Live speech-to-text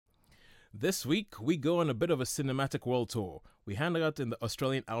This week, we go on a bit of a cinematic world tour. We hang out in the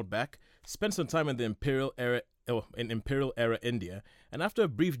Australian outback, spend some time in the Imperial era India, and after a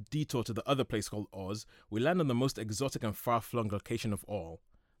brief detour to the other place called Oz, we land on the most exotic and far-flung location of all,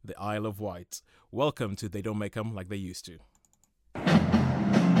 the Isle of Wight. Welcome to They Don't Make 'Em Like They Used to.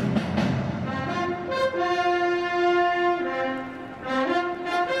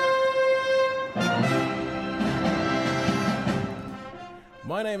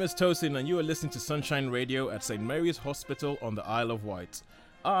 My name is Tosin, and you are listening to Sunshine Radio at St. Mary's Hospital on the Isle of Wight.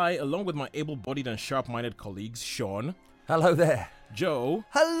 I, along with my able-bodied and sharp-minded colleagues, Sean. Hello there. Joe.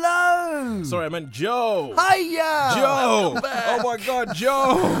 Hello. Sorry, I meant Joe. Hiya. Joe. Oh my God,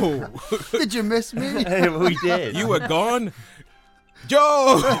 Joe. Did you miss me? We did. You were gone.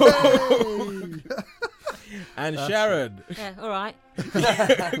 Joe. And Sharon. Yeah, all right.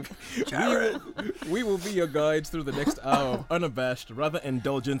 We will be your guides through the next hour of unabashed, rather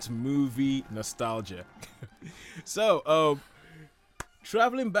indulgent movie nostalgia. So,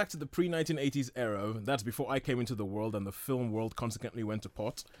 traveling back to the pre-1980s era, that's before I came into the world and the film world consequently went to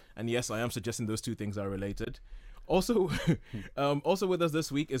pot. And yes, I am suggesting those two things are related. Also, also with us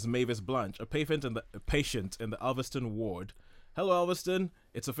this week is Mavis Blanche, a patient in the Alveston ward. Hello, Alveston.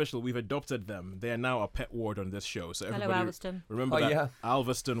 It's official. We've adopted them. They are now our pet ward on this show. So everybody, Hello, Alveston. Remember that? Yeah.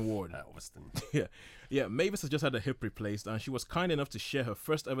 Alveston ward. Alveston. Yeah. Mavis has just had a hip replaced, and she was kind enough to share her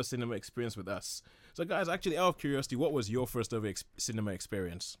first ever cinema experience with us. So, guys, actually, out of curiosity, what was your first ever cinema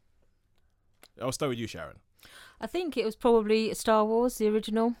experience? I'll start with you, Sharon. I think it was probably Star Wars, the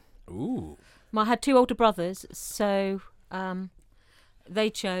original. Ooh. I had two older brothers, so they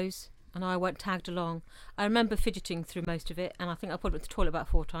chose, and I went tagged along. I remember fidgeting through most of it, and I think I probably went to the toilet about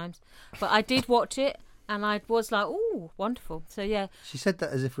 4 times. But I did watch it, and I was like, "Ooh, wonderful!" So yeah. She said that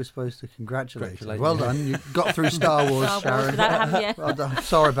as if we're supposed to congratulate her. Congratulate Well you. done, you got through Star Wars, Star Wars Sharon. without having, yeah. Well done.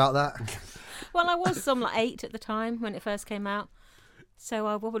 Sorry about that. Well, I was some like 8 at the time when it first came out, so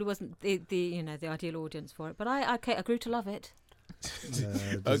I probably wasn't the ideal audience for it. But I grew to love it.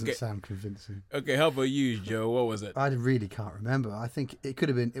 It doesn't Okay. sound convincing. Okay, how about you, Joe? What was it? I really can't remember. I think it could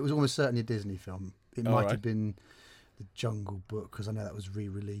have been. It was almost certainly a Disney film. It All might right. have been The Jungle Book, because I know that was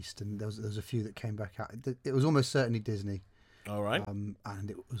re-released, and there was a few that came back out. It was almost certainly Disney, All right. and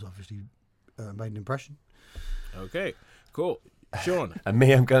it was obviously made an impression. Okay, cool. Sean. And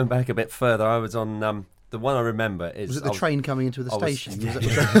me, I'm going back a bit further. I was on the one I remember is. Was it the train coming into the I was- station? Yeah, Was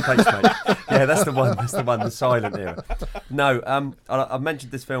it- yeah, that's the one. That's the one. The silent era. No, I've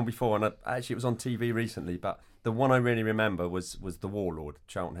mentioned this film before, and actually it was on TV recently. But the one I really remember was The Warlord,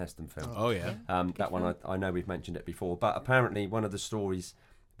 Charlton Heston film. Oh, yeah. That one I know we've mentioned it before. But apparently one of the stories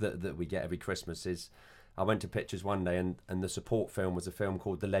that we get every Christmas is I went to Pictures one day, and the support film was a film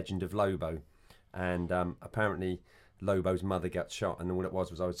called The Legend of Lobo, and apparently Lobo's mother got shot, and all it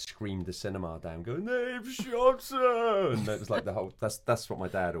was I screamed the cinema down, going, "They've shot her!" And it was like the whole. That's what my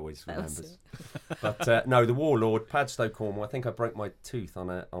dad always That was remembers. But no, The Warlord, Padstow, Cornwall. I think I broke my tooth on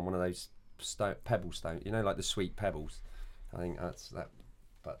one of those pebble stone, like the sweet pebbles. I think that's that.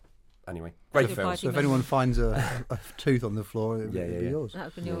 But anyway, great Good film. party. So if anyone finds a tooth on the floor, it'll Yeah. be yours. That would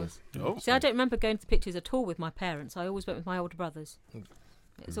have been yours. Oh. See, I don't remember going to the pictures at all with my parents. I always went with my older brothers.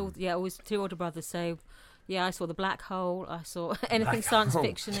 It's all always 2 older brothers. So yeah, I saw The Black Hole. I saw anything science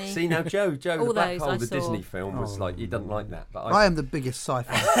fictiony. See now, Joe, All the Black those Hole, I the saw. Disney film was Oh. like he doesn't like that. But I am the biggest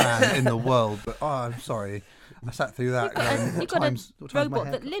sci-fi fan in the world, but I'm sorry, I sat through that. You've got what time's my robot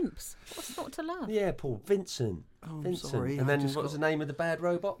hair that cut? limps. What's not to love? yeah, Paul Vincent. Oh, I'm Vincent. sorry. And I then just what was got- the name of the bad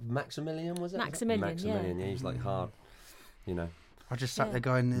robot? Maximilian, was it? Maximilian, Maximilian. yeah. Yeah, he's like hard. I just sat Yeah. there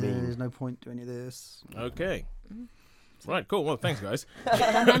going, Mean. "There's no point to any of this." Okay. Right, cool. Well, thanks, guys.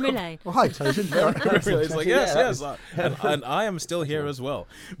 Down memory lane. Well, hi, Tosin. It's like, Yeah, yes, that and I am still here as well.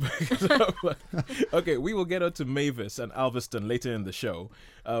 Okay, we will get on to Mavis and Alveston later in the show.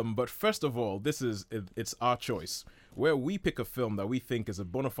 But first of all, it's our choice, where we pick a film that we think is a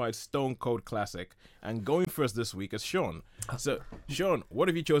bona fide stone cold classic. And going first this week is Sean. So, Sean, what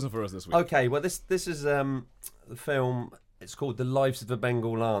have you chosen for us this week? Okay, well this is the film. It's called The Lives of a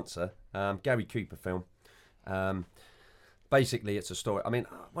Bengal Lancer. Gary Cooper film. Basically, it's a story. I mean,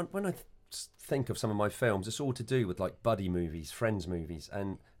 when I think of some of my films, it's all to do with like buddy movies, friends movies,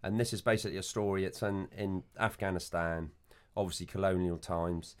 and this is basically a story. It's in Afghanistan, obviously colonial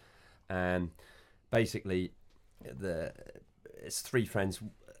times, and basically it's 3 friends.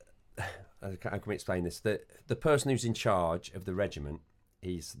 How can we explain this? The person who's in charge of the regiment,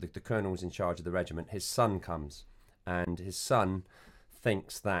 he's the colonel's in charge of the regiment. His son comes, and his son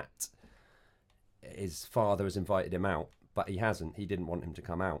thinks that his father has invited him out, but he hasn't. He didn't want him to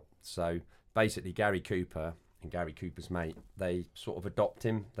come out. So basically, Gary Cooper and Gary Cooper's mate, they sort of adopt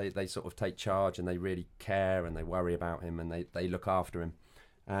him. They sort of take charge, and they really care, and they worry about him, and they look after him.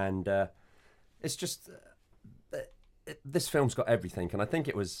 And it's just this film's got everything, and I think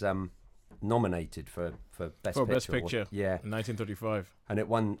it was nominated for Best Picture. Best Picture, yeah, 1935. And it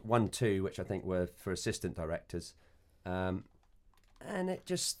won 2, which I think were for assistant directors. And it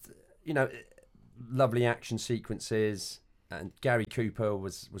just, lovely action sequences. And Gary Cooper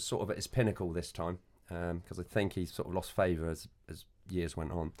was sort of at his pinnacle this time, because I think he sort of lost favour as years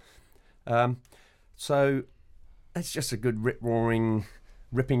went on. So it's just a good ripping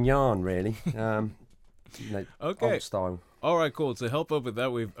yarn, really. Okay. Old style. All right, cool. To help up with that,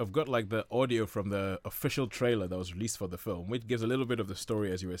 I've got like the audio from the official trailer that was released for the film, which gives a little bit of the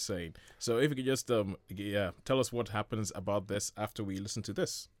story, as you were saying. So if you could just tell us what happens about this after we listen to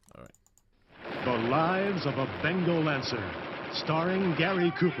this. All right. The Lives of a Bengal Lancer, starring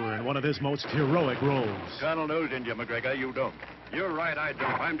Gary Cooper in one of his most heroic roles. Colonel knows India, McGregor. You don't. You're right, I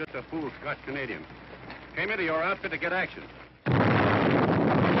don't. I'm just a fool Scotch Canadian. Came into your outfit to get action.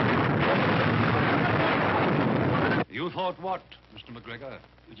 You thought what, Mr. McGregor?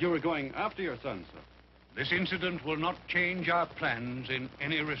 That you were going after your son, sir. This incident will not change our plans in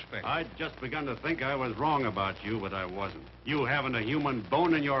any respect. I'd just begun to think I was wrong about you, but I wasn't. You haven't a human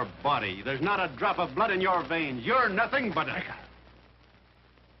bone in your body. There's not a drop of blood in your veins. You're nothing but a...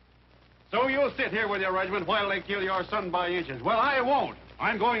 So you'll sit here with your regiment while they kill your son by inches. Well, I won't.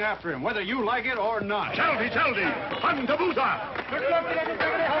 I'm going after him, whether you like it or not. Chaldi! Hantabusa!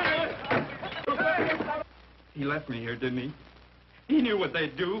 He left me here, didn't he? He knew what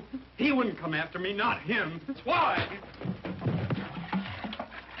they'd do. He wouldn't come after me, not him. Why?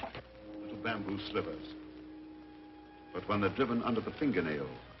 Little bamboo slivers. But when they're driven under the fingernail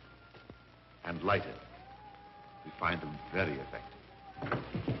and lighted, we find them very effective.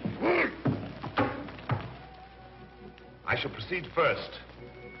 I shall proceed first,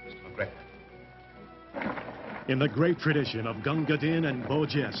 Mr. McGregor. In the great tradition of Gunga Din and Beau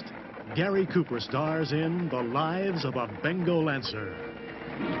Geste, Gary Cooper stars in The Lives of a Bengal Lancer.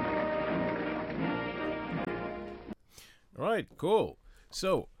 All right, cool.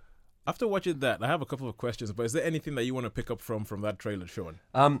 So, after watching that, I have a couple of questions, but is there anything that you want to pick up from that trailer, Sean?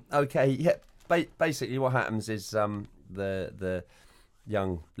 Okay, yeah. Basically, what happens is the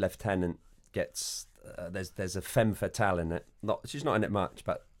young lieutenant gets there's a femme fatale in it. She's not in it much,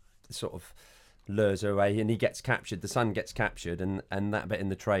 but sort of lures her away, and he gets captured. The son gets captured, and that bit in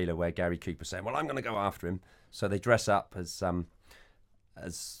the trailer where Gary Cooper's saying, "Well, I'm going to go after him." So they dress up as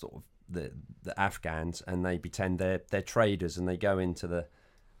sort of the Afghans, and they pretend they're traders, and they go into the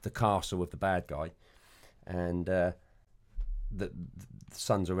castle of the bad guy, and the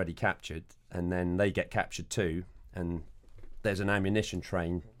son's already captured, and then they get captured too, and there's an ammunition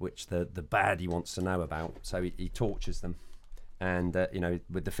train which the baddie wants to know about, so he tortures them. And,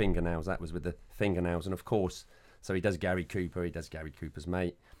 with the fingernails, that was with the fingernails. And, of course, so he does Gary Cooper, he does Gary Cooper's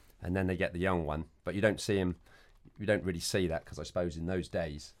mate, and then they get the young one. But you don't see him, you don't really see that, because I suppose in those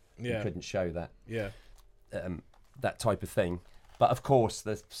days you couldn't show that. Yeah. That type of thing. But, of course,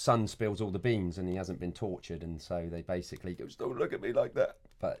 the son spills all the beans and he hasn't been tortured, and so they basically go, "Don't look at me like that."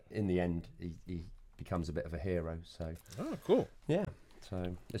 But in the end, he becomes a bit of a hero. So. Oh, cool. Yeah.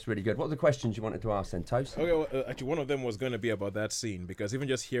 So it's really good. What are the questions you wanted to ask then, Toast? Okay, well, actually, one of them was going to be about that scene, because even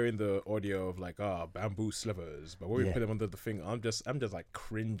just hearing the audio of like bamboo slivers, but when we put them under the finger, I'm just like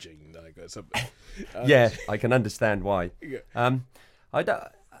cringing. Like, yeah, I can understand why. Yeah.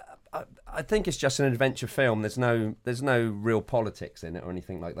 I think it's just an adventure film. There's no real politics in it or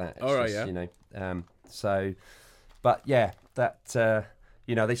anything like that. It's all right, just, So, but yeah, that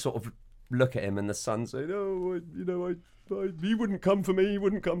they sort of look at him, and the son said, "Oh, he wouldn't come for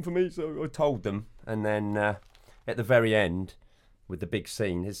me, so I told them." And then at the very end, with the big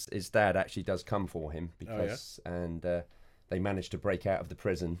scene, his dad actually does come for him, because and they manage to break out of the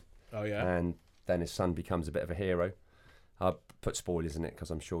prison. Oh yeah. And then his son becomes a bit of a hero. I'll put spoilers in it because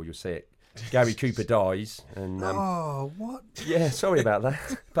I'm sure you'll see it. Gary Cooper dies, and oh, what? Yeah, sorry about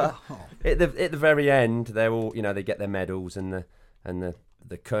that. But at the very end, they're all they get their medals, and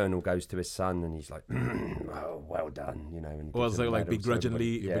the colonel goes to his son, and he's like, "Oh, well done," And well, so like medals,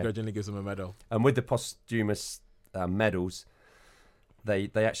 begrudgingly gives him a medal. And with the posthumous medals, they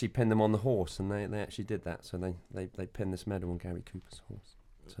actually pin them on the horse, and they actually did that. So they pinned this medal on Gary Cooper's horse.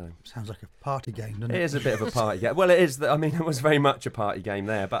 So sounds like a party game, doesn't it? It is a bit of a party game. Well, it is. I mean, it was very much a party game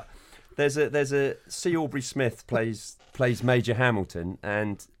there. But there's a C. Aubrey Smith plays Major Hamilton,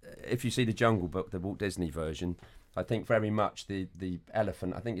 and if you see the Jungle Book, the Walt Disney version, I think very much the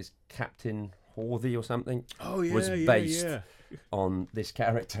elephant, I think it's Captain Hawthy or something, Oh yeah, was based. Yeah. on this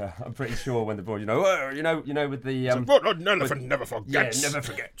character. I'm pretty sure when the boy, "Oh, with the An elephant never forgets. Yeah, never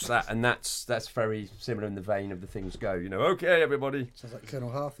forgets that, and that's very similar in the vein of the things go. Okay, everybody. Sounds like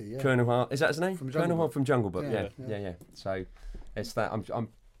Colonel Harthy, yeah. Colonel Hart, is that his name? From Colonel Jungle Hart Book. from Jungle Book. Yeah, Yeah. So it's that. I'm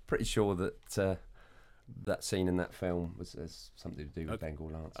pretty sure that that scene in that film has something to do with Bengal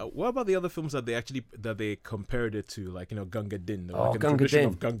Lancer. What about the other films that they compared it to, like Gunga Din? Oh, like Gunga Din.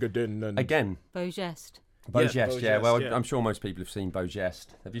 Of Gunga Din and Again. Beau Geste. Beau Geste, yeah. Well, yeah. I'm sure most people have seen Beau Geste.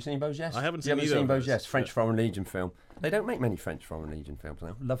 Have you seen Beau Geste? I haven't You seen either seen of Beau those. Geste, French Yeah. Foreign Legion film. They don't make many French Foreign Legion films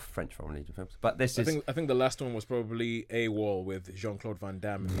now. Love French Foreign Legion films, but this is. I think the last one was probably AWOL with Jean-Claude Van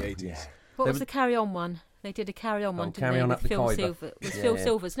Damme in the 80s. Yeah. What There was the Carry On one? They did a Carry On one, didn't Carry they? On With Up the Phil Khyber. Silver. With Yeah, Phil yeah.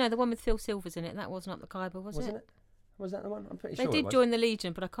 Silvers. No, the one with Phil Silvers in it. That wasn't Up the Khyber, Wasn't it? Was that the one? I'm pretty They sure. did it was. join the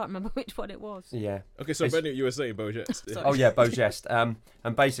Legion, but I can't remember which one it was. Yeah. Okay, so It's- Benny, you were saying Beau Geste. Oh yeah, Beau Geste.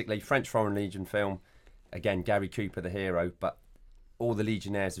 And basically, French Foreign Legion film. Again, Gary Cooper, the hero, but all the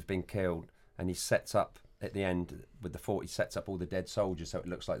legionnaires have been killed, and he sets up at the end with the fort. He sets up all the dead soldiers, so it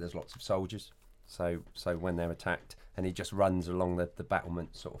looks like there's lots of soldiers. So when they're attacked, and he just runs along the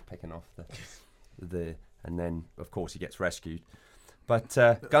battlement, sort of picking off the, and then of course he gets rescued. But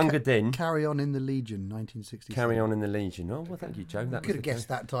Gunga Din, Carry On in the Legion, 1967. Carry On in the Legion. Oh well, thank you, Joe. That Could was have the guessed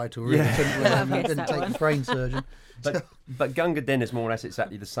that title, really. Yeah. Couldn't we? Yeah, I've guessed Didn't that take one. the brain surgeon. But Gunga Din is more or less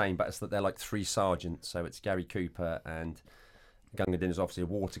exactly the same, but it's that they're like three sergeants. So it's Gary Cooper, and Gunga Din is obviously a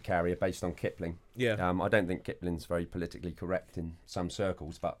water carrier based on Kipling. Yeah. I don't think Kipling's very politically correct in some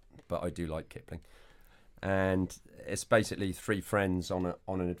circles, but I do like Kipling. And it's basically three friends on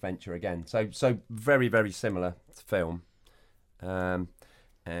an adventure again. So very, very similar film. And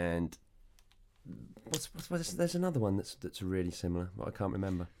there's another one that's really similar, but I can't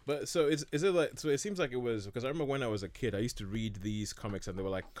remember. But so is it like, so it seems like it was, because I remember when I was a kid I used to read these comics and they were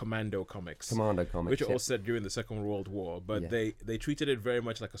like Commando comics. Commando comics, which are yeah. all set during the Second World War, but Yeah. they treated it very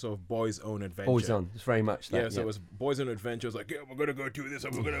much like a sort of boys' own adventure. Boys on, it's very much that. Yeah, so it was boys' own adventure. It was like, yeah, we're gonna go do this,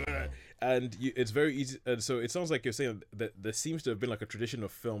 and we're gonna go that. And it's very easy. And so it sounds like you're saying that there seems to have been like a tradition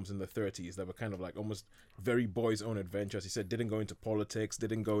of films in the 30s that were kind of like almost very boys' own adventures. He said didn't go into politics,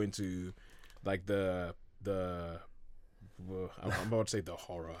 didn't go into like the I'm about to say the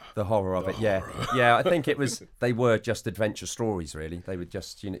horror. The horror of The it, yeah, horror. yeah. I think it was. They were just adventure stories, really. They were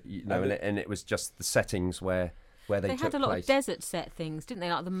just, and it was just the settings where they They took had a lot place. of desert set things, didn't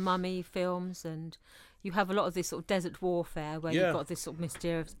they? Like the Mummy films, and you have a lot of this sort of desert warfare where Yeah. you've got this sort of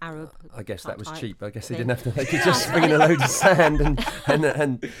mysterious Arab. I guess that was type cheap. I guess they thing. didn't have to. They could Yeah. just bring in a load of sand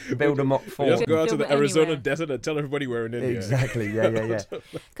and build a mock We fort. just go out to Film the it Arizona anywhere. desert and tell everybody we're in India. Exactly. Yeah.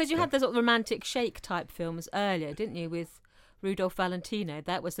 Because you had the sort of romantic shake type films earlier, didn't you, with Rudolph Valentino?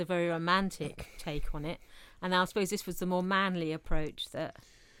 That was the very romantic take on it. And I suppose this was the more manly approach that,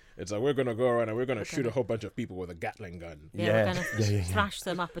 It's like we're gonna go around and we're gonna shoot a whole bunch of people with a Gatling gun. we're going to Yeah. thrash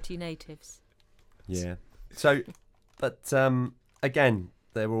them uppity natives. Yeah. So, but again,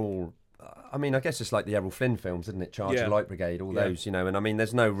 they're all. I mean, I guess it's like the Errol Flynn films, isn't it? Charge Yeah. of Light Brigade, all Yeah. those, and I mean,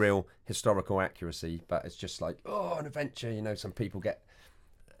 there's no real historical accuracy, but it's just like, an adventure. Some people get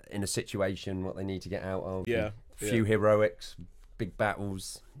in a situation what they need to get out of. Yeah, Few heroics, big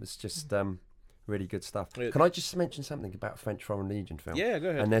battles. It's just really good stuff. Yeah. Can I just mention something about a French Foreign Legion film? Yeah, go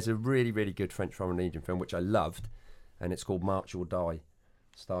ahead. And there's a really, really good French Foreign Legion film which I loved, and it's called March or Die.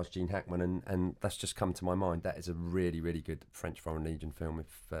 Stars Gene Hackman, and that's just come to my mind. That is a really, really good French Foreign Legion film.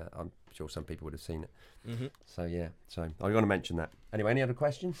 If I'm sure some people would have seen it. Mm-hmm. So yeah, so I'm going to mention that. Anyway, any other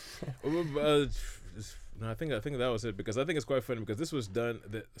questions? No, I think that was it, because I think it's quite funny because this was done.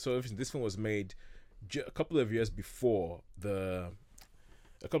 So obviously this film was made a couple of years before the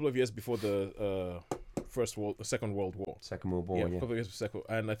Second World War. Second World War, Yeah, yeah. a couple of years before.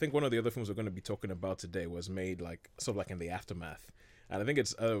 And I think one of the other films we're going to be talking about today was made like sort of like in the aftermath. And I think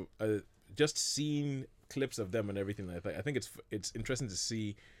it's just seeing clips of them and everything. I think it's interesting to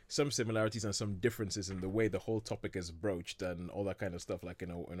see some similarities and some differences in the way the whole topic is broached and all that kind of stuff, like in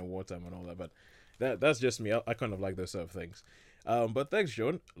a wartime and all that. But that's just me. I kind of like those sort of things. But thanks,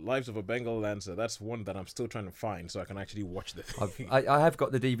 John. Lives of a Bengal Lancer. That's one that I'm still trying to find so I can actually watch the thing. I have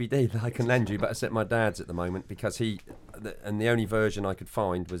got the DVD that I can lend you, but it's at my dad's at the moment because the only version I could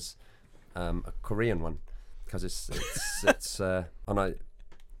find was a Korean one because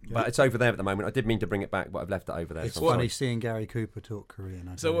but it's over there at the moment. I did mean to bring it back, but I've left it over there. It's so I'm funny sorry. seeing Gary Cooper talk Korean.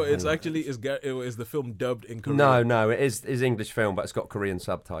 I So don't know. it's actually is the film dubbed in Korean? No, it is English film, but it's got Korean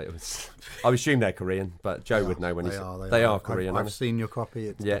subtitles. I assume they're Korean, but Joe would know when they he's. are. They are Korean. I've seen your copy.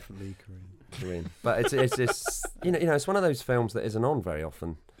 It's Yeah. definitely Korean. But it's it's one of those films that isn't on very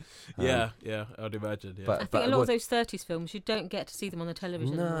often. Yeah, I'd imagine. Yeah. But I think a lot of those 30s films, you don't get to see them on the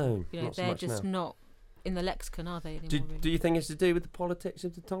television. No, you know, not so they're much just now. not in the lexicon, are they anymore? Do really? you think it's to do with the politics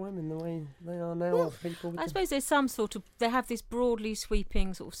of the time and the way they are now? Well, people I suppose there's some sort of, they have this broadly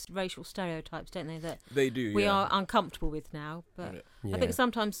sweeping sort of racial stereotypes, don't they, that They do. we yeah. are uncomfortable with now. But Yeah. I think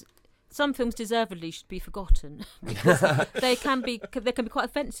sometimes some films deservedly should be forgotten because they can be quite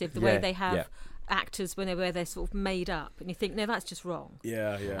offensive the way they have actors when they're sort of made up, and you think, no, that's just wrong.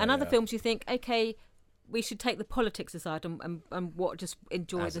 Yeah, yeah. And other yeah. films, you think, okay, we should take the politics aside and just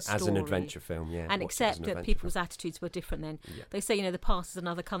enjoy the story as an adventure film, yeah, and watch it as accept an that adventure people's film. attitudes were different then. Yeah. They say, the past is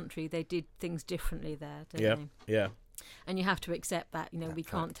another country. They did things differently there, don't Yeah, they? yeah. And you have to accept that, we fact.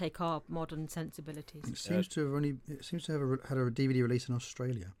 can't take our modern sensibilities. It seems to have had a DVD release in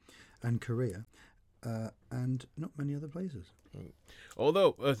Australia and Korea, and not many other places.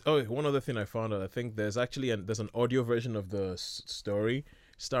 Although, one other thing I found out, I think there's actually there's an audio version of the story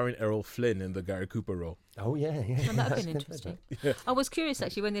starring Errol Flynn in the Gary Cooper role. Oh yeah. And that would have been interesting. I was curious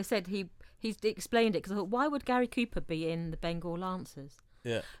actually when they said he explained it, because I thought, why would Gary Cooper be in the Bengal Lancers?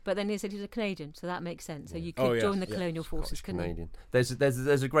 Yeah. But then he said he's a Canadian, so that makes sense. So you could Oh, yes, join the yeah. colonial forces, couldn't you? Canadian.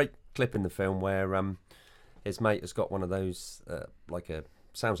 There's a great clip in the film where his mate has got one of those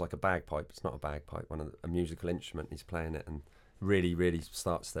sounds like a bagpipe. It's not a bagpipe, a musical instrument. He's playing it and really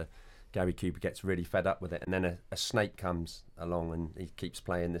starts to. Gary Cooper gets really fed up with it, and then a snake comes along and he keeps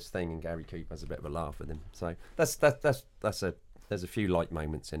playing this thing, and Gary Cooper has a bit of a laugh with him. So there's a few light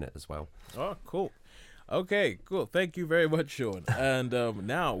moments in it as well. Oh, cool. Okay, cool. Thank you very much, Sean. And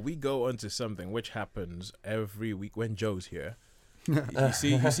now we go on to something which happens every week when Joe's here. You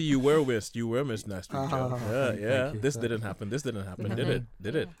see, you were missed last week, Joe. Yeah. This didn't happen. Did it?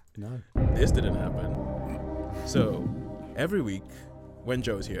 Did it? No. This didn't happen. So every week when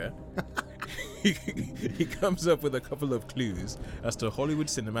Joe's here, he comes up with a couple of clues as to a Hollywood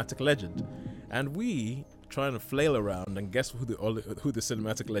cinematic legend, and we try and flail around and guess who the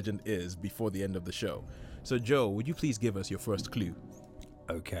cinematic legend is before the end of the show. So, Joe, would you please give us your first clue?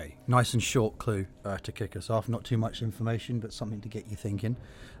 Okay, nice and short clue to kick us off. Not too much information, but something to get you thinking.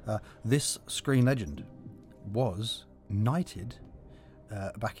 This screen legend was knighted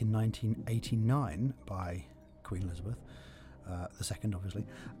back in 1989 by Queen Elizabeth II, obviously,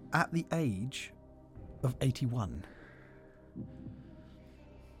 at the age of 81.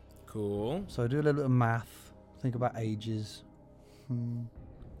 Cool. So do a little bit of math. Think about ages.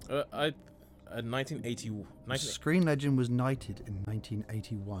 1980. Screen legend was knighted in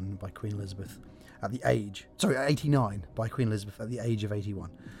 1981 by Queen Elizabeth at the age... Sorry, 89 by Queen Elizabeth at the age of 81.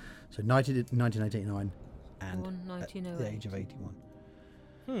 So knighted in 1989 and Born at 1908. the age of 81.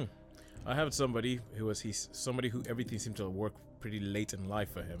 I have somebody who everything seemed to work pretty late in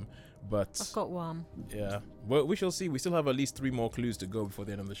life for him, but I've got one. yeah. Well, we shall see. We still have at least 3 more clues to go before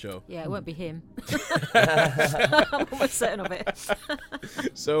the end of the show. Yeah, it won't be him. I'm almost certain of it.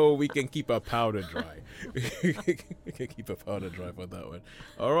 So we can keep our powder dry. We can keep our powder dry for that one.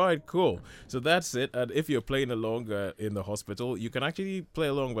 All right, cool. So that's it. And if you're playing along in the hospital, you can actually play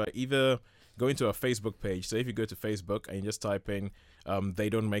along by either going to our Facebook page. So if you go to Facebook and you just type in They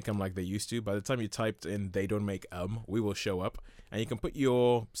Don't Make 'Em Like They Used To, by the time you typed in They Don't Make 'Em, we will show up. And you can put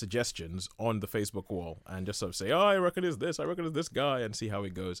your suggestions on the Facebook wall and just sort of say, I reckon it's this, I reckon it's this guy, and see how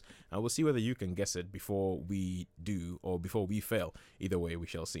it goes. And we'll see whether you can guess it before we do or before we fail. Either way, we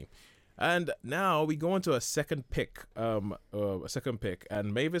shall see. And now we go on to a second pick. And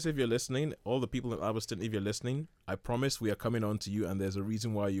Mavis, if you're listening, all the people in Alberston, if you're listening, I promise we are coming on to you, and there's a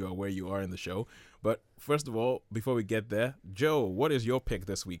reason why you are where you are in the show. But first of all, before we get there, Joe, what is your pick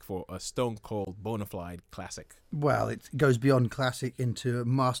this week for a stone cold bona fide classic? Well, it goes beyond classic into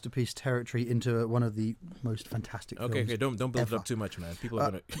masterpiece territory, into one of the most fantastic films. Okay, don't build ever. it up too much, man. People are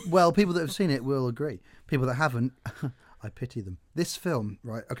gonna. Well, people that have seen it will agree. People that haven't, I pity them. This film,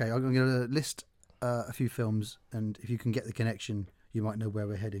 right? Okay, I'm going to list a few films, and if you can get the connection, you might know where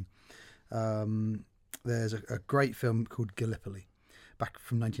we're heading. There's a great film called Gallipoli, back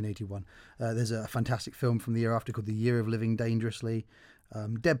from 1981. There's a fantastic film from the year after called The Year of Living Dangerously.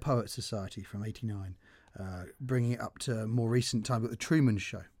 Dead Poets Society from 89. Bringing it up to more recent time, got The Truman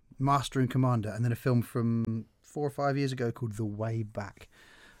Show, Master and Commander, and then a film from 4 or 5 years ago called The Way Back.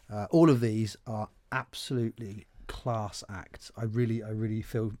 All of these are absolutely class acts. I really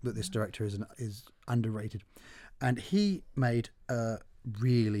feel that this director is underrated, and he made a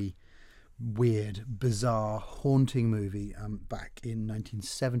really weird, bizarre, haunting movie back in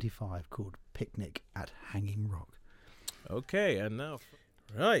 1975 called Picnic at Hanging Rock. Okay, and now,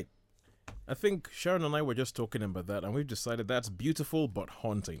 right. I think Sharon and I were just talking about that, and we've decided that's beautiful but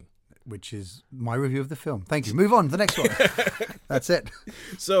haunting. Which is my review of the film. Thank you. Move on to the next one. That's it.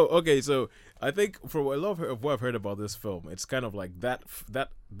 So I think for a lot of what I've heard about this film, it's kind of like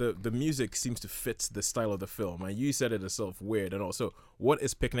the music seems to fit the style of the film, and you said it yourself, weird. And also, what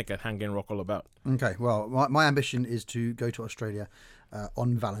is Picnic at Hanging Rock all about? Okay, well, my ambition is to go to Australia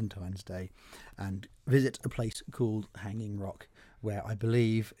on Valentine's Day and visit a place called Hanging Rock, where I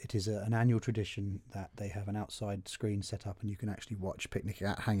believe it is an annual tradition that they have an outside screen set up and you can actually watch Picnic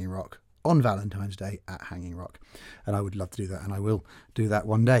at Hanging Rock on Valentine's Day at Hanging Rock. And I would love to do that, and I will do that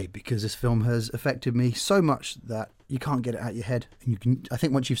one day, because this film has affected me so much that you can't get it out of your head. And I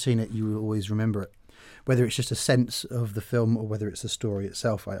think once you've seen it, you will always remember it. Whether it's just a sense of the film or whether it's the story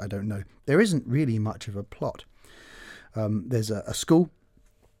itself, I don't know. There isn't really much of a plot. There's a school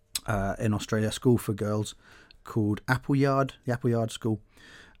in Australia, a school for girls called Appleyard, the Appleyard School,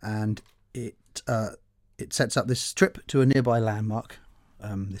 and it sets up this trip to a nearby landmark,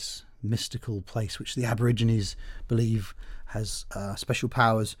 this mystical place which the Aborigines believe has special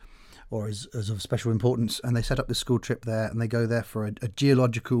powers or is of special importance, and they set up this school trip there, and they go there for a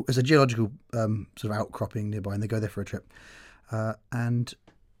geological sort of outcropping nearby, and they go there for a trip, and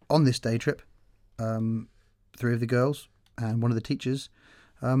on this day trip, 3 of the girls and one of the teachers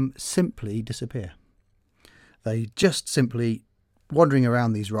simply disappear. They just simply wandering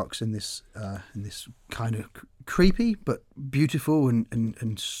around these rocks in this kind of creepy but beautiful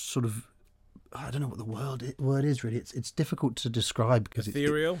and sort of, I don't know what the word is really. It's difficult to describe because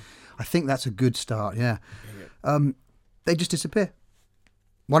ethereal. I think that's a good start. Yeah. They just disappear.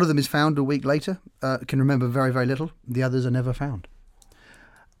 One of them is found a week later. Can remember very, very little. The others are never found.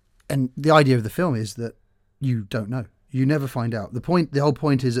 And the idea of the film is that you don't know. You never find out. The whole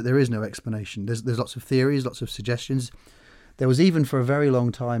point is that there is no explanation. There's lots of theories, lots of suggestions. There was even for a very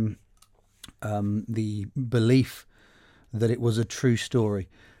long time the belief that it was a true story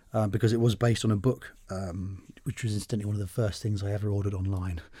because it was based on a book, which was incidentally one of the first things I ever ordered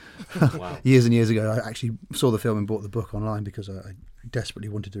online. Wow. Years and years ago, I actually saw the film and bought the book online because I desperately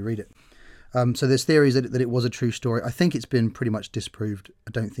wanted to read it. So there's theories that it was a true story. I think it's been pretty much disproved.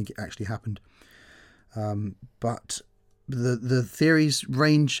 I don't think it actually happened. But the theories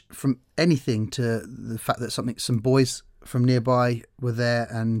range from anything to the fact that some boys from nearby were there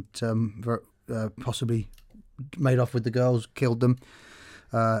and possibly made off with the girls, killed them.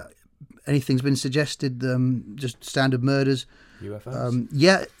 Anything's been suggested, just standard murders. UFOs?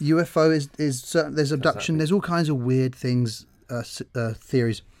 Yeah, UFO is certain. There's abduction. There's all kinds of weird things,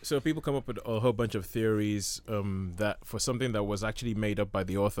 theories. So people come up with a whole bunch of theories that for something that was actually made up by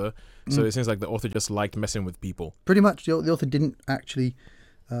the author. So it seems like the author just liked messing with people. Pretty much, the author didn't actually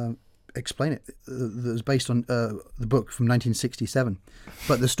explain it. It was based on the book from 1967,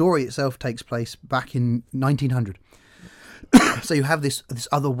 but the story itself takes place back in 1900. So you have this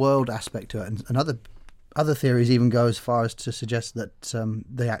other world aspect to it, and other theories even go as far as to suggest that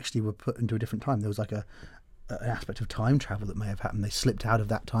they actually were put into a different time. There was like an aspect of time travel that may have happened. They slipped out of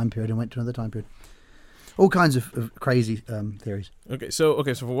that time period and went to another time period. All kinds of crazy theories. Okay, so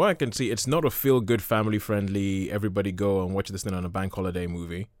from what I can see, it's not a feel-good, family-friendly, everybody go and watch this thing on a bank holiday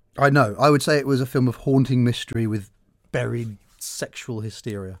movie. I know. I would say it was a film of haunting mystery with buried sexual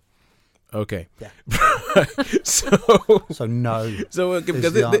hysteria. Okay. Yeah. So no. So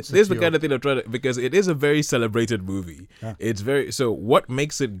because this is the kind of thing I'm trying to, because it is a very celebrated movie. Yeah. It's very, so what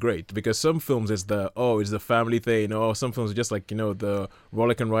makes it great? Because some films it's the family thing, or some films are just like, the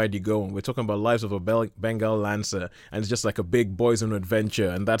rollick and ride you go on. We're talking about Lives of a Bengal Lancer, and it's just like a big boys on adventure,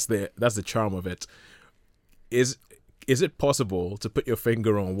 and that's the charm of it. Is it possible to put your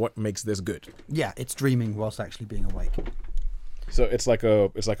finger on what makes this good? Yeah, it's dreaming whilst actually being awake. So it's like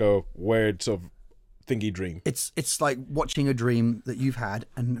a weird sort of thingy dream. It's like watching a dream that you've had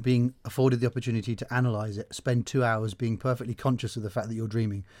and being afforded the opportunity to analyse it, spend 2 hours being perfectly conscious of the fact that you're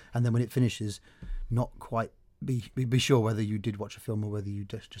dreaming, and then when it finishes, not quite be sure whether you did watch a film or whether you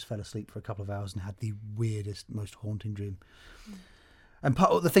just fell asleep for a couple of hours and had the weirdest, most haunting dream. And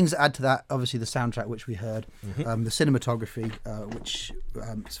part of the things that add to that, obviously the soundtrack, which we heard, the cinematography, which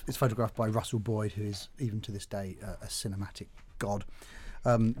is photographed by Russell Boyd, who is, even to this day, a cinematic god.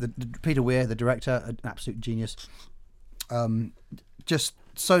 The Peter Weir, the director, an absolute genius. Just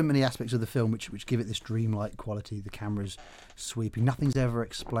so many aspects of the film which give it this dreamlike quality. The camera's sweeping. Nothing's ever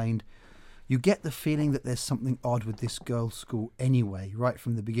explained. You get the feeling that there's something odd with this girls' school anyway, right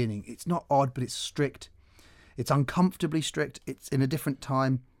from the beginning. It's not odd, but it's strict. It's uncomfortably strict. It's in a different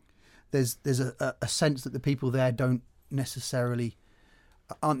time. There's a sense that the people there aren't necessarily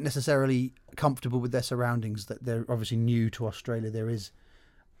comfortable with their surroundings. That they're obviously new to Australia. There is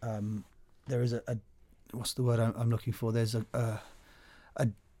a what's the word I'm looking for? There's a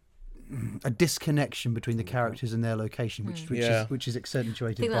a disconnection between the characters and their location, which is I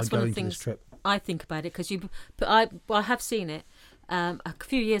accentuated think by that's one of going the to this things trip. I think about it, because I have seen it a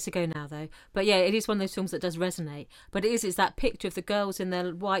few years ago now, though. But yeah, it is one of those films that does resonate. But it's that picture of the girls in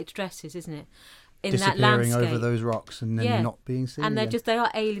their white dresses, isn't it? In that Disappearing landscape. over those rocks and then not being seen. And again. they are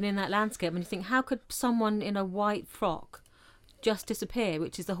alien in that landscape. And you think, how could someone in a white frock just disappear,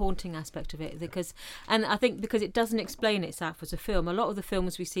 which is the haunting aspect of it? And I think because it doesn't explain itself as a film. A lot of the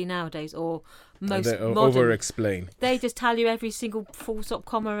films we see nowadays, or most modern, over-explain they just tell you every single full stop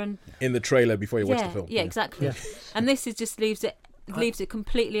comma and in the trailer before you watch the film. Yeah, exactly. Yeah. And this is just leaves it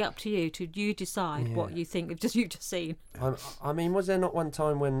completely up to you to decide what you think you've just seen. I mean, was there not one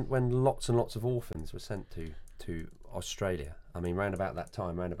time when lots and lots of orphans were sent to Australia? I mean, round about that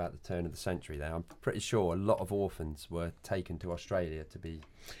time, round about the turn of the century there, I'm pretty sure a lot of orphans were taken to Australia to be...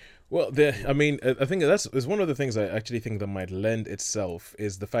 Well, I think that's one of the things I actually think that might lend itself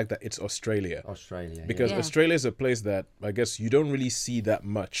is the fact that it's Australia. Because Australia is a place that I guess you don't really see that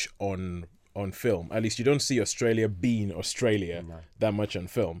much on film. At least you don't see Australia being Australia that much on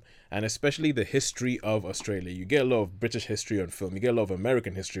film. And especially the history of Australia. You get a lot of British history on film. You get a lot of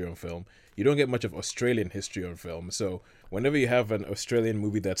American history on film. You don't get much of Australian history on film. So whenever you have an Australian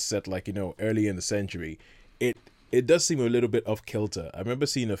movie that's set early in the century, it does seem a little bit off kilter. I remember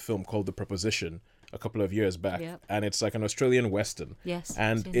seeing a film called The Proposition a couple of years back, and it's like an Australian Western. Yes.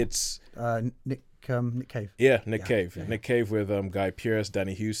 And it's... Nick Cave. Yeah, Nick Cave. Yeah. Nick Cave with Guy Pearce,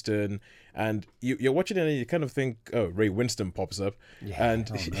 Danny Houston. And you're watching it and you kind of think, oh, Ray Winston pops up. Yeah. And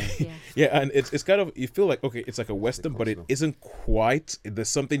and it's kind of, you feel like, okay, it's like a Western, but it isn't quite. There's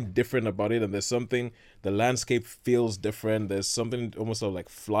something different about it, and there's something, the landscape feels different. There's something almost sort of like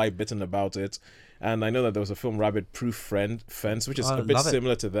fly bitten about it. And I know that there was a film, Rabbit Proof Fence, which is a bit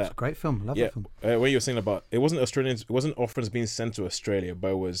similar to that. It's a great film. Love that film. When you were saying about, it wasn't orphans being sent to Australia, but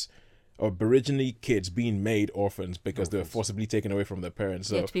it was Aborigine kids being made orphans because they were forcibly taken away from their parents.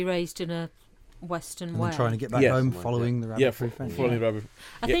 So to be raised in a Western way. And trying to get back home following the Rabbit Proof Fence. Following the Rabbit.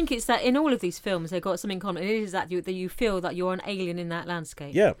 I think it's that in all of these films they've got something common. It is that you feel that you're an alien in that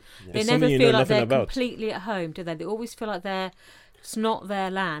landscape. Yeah. They never feel like they're completely at home, do they? They always feel like it's not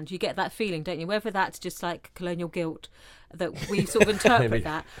their land. You get that feeling, don't you? Whether that's just like colonial guilt that we sort of interpret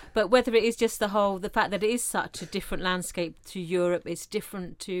that, but whether it is just the fact that it is such a different landscape to Europe, it's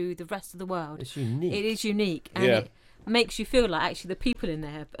different to the rest of the world. It's unique. It is unique, and it makes you feel like actually the people in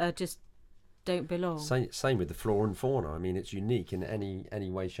there are just don't belong. Same with the flora and fauna. I mean, it's unique in any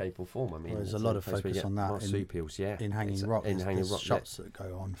way, shape, or form. I mean, there's a lot of focus on that marsupials, in Hanging Rock. There's shots that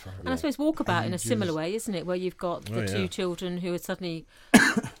go on for. And I suppose Walkabout in a similar way, isn't it? Where you've got the two children who are suddenly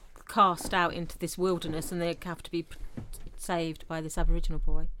cast out into this wilderness, and they have to be saved by this Aboriginal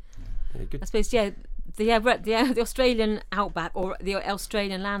boy. Yeah, good. I suppose, the Australian outback or the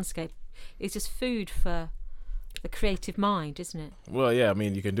Australian landscape is just food for the creative mind, isn't it? Well, yeah, I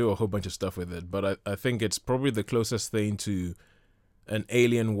mean, you can do a whole bunch of stuff with it, but I think it's probably the closest thing to an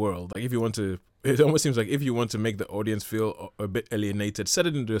alien world. Like, if you want to, it almost seems like if you want to make the audience feel a bit alienated, set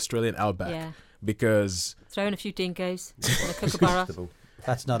it in the Australian outback, because throw in a few dingoes and a kookaburra.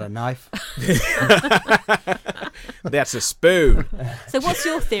 That's not a knife. That's a spoon. So what's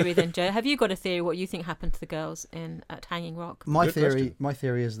your theory then, Joe? Have you got a theory what you think happened to the girls at Hanging Rock? My theory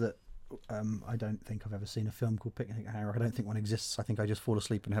is that I don't think I've ever seen a film called Picnic at Hanging Rock. I don't think one exists. I think I just fall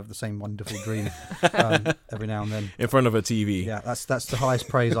asleep and have the same wonderful dream every now and then. In front of a TV. Yeah, that's the highest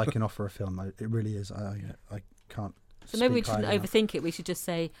praise I can offer a film. It really is. I can't. So maybe we shouldn't overthink it. We should just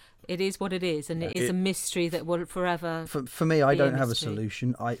say it is what it is, and it is a mystery that will forever. For me, I don't have a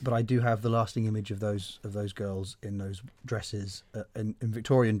solution. But I do have the lasting image of those girls in those dresses, in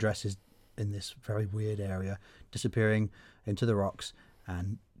Victorian dresses, in this very weird area, disappearing into the rocks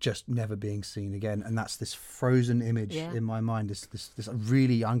and just never being seen again. And that's this frozen image in my mind. This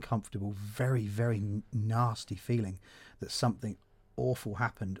really uncomfortable, very, very nasty feeling that something awful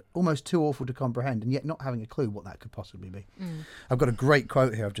happened, almost too awful to comprehend, and yet not having a clue what that could possibly be. I've got a great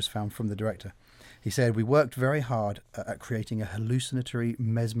quote here I've just found from the director. He said, "We worked very hard at creating a hallucinatory,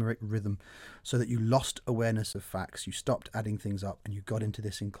 mesmeric rhythm so that you lost awareness of facts, you stopped adding things up, and you got into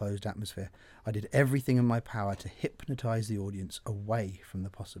this enclosed atmosphere. I did everything in my power to hypnotize the audience away from the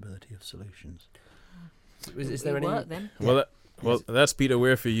possibility of solutions." Is there any work then? Well, that's Peter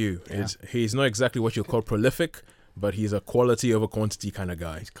Weir for you. Yeah. He's not exactly what you call prolific, but he's a quality over quantity kind of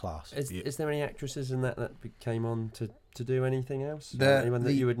guy. He's class. Is there any actresses in that came on to do anything else? Anyone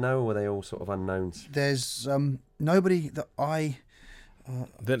that you would know, or were they all sort of unknowns? There's nobody that I...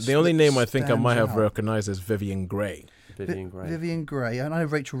 the only name I think I might have recognised is Vivian Grey. Vivian Grey. Vivian Grey. And I know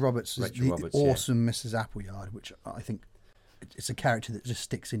Rachel Roberts is the awesome Mrs. Appleyard, which I think it's a character that just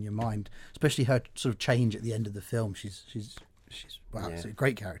sticks in your mind, especially her sort of change at the end of the film. She's wow, it's a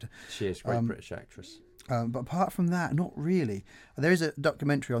great character. She is a great British actress. But apart from that, not really. There is a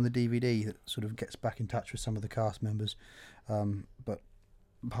documentary on the DVD that sort of gets back in touch with some of the cast members. But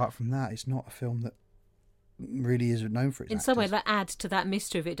apart from that, it's not a film that really is known for its In actors. some way, that adds to that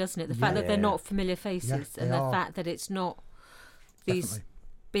mystery of it, doesn't it? The fact that they're not familiar faces, and the fact that it's not these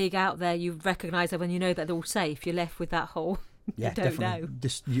big out there. You recognise them when you know that they're all safe. You're left with that whole. Yeah, you don't definitely. know.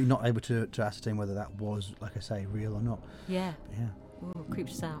 You're not able to ascertain whether that was, like I say, real or not. Yeah. Yeah. Oh,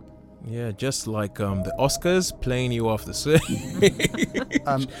 creeps us out. Yeah, just like the Oscars playing you off the scene.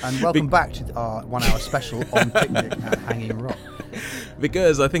 And welcome back to our 1 hour special on Picnic at Hanging Rock.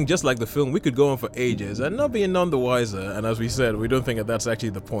 Because I think just like the film, we could go on for ages and not be none the wiser. And as we said, we don't think that that's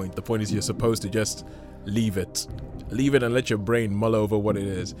actually the point. The point is you're supposed to just leave it and let your brain mull over what it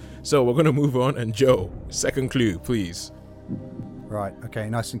is. So we're going to move on. And Joe, second clue, please. Right, okay,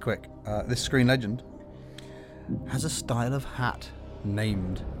 nice and quick. This screen legend has a style of hat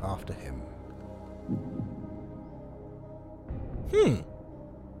named after him.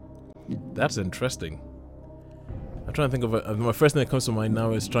 That's interesting. I'm trying to think of my first thing that comes to mind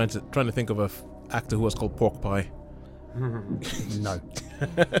now is trying to think of a actor who was called Pork Pie. No.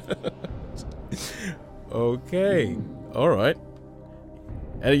 Okay, all right.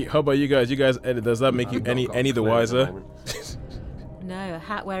 Eddie, how about you guys? Eddie, does that make you any the wiser? No, a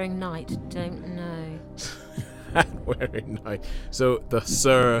hat wearing knight. Don't know. Hat wearing knight. So the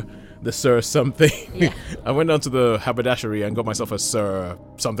Sir something. Yeah. I went down to the haberdashery and got myself a Sir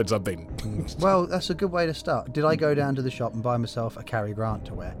something. Well, that's a good way to start. Did I go down to the shop and buy myself a Cary Grant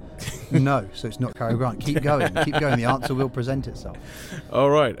to wear? No, so it's not Cary Grant. Keep going. The answer will present itself. All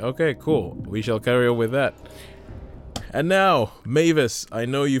right. Okay, cool. We shall carry on with that. And now, Mavis, I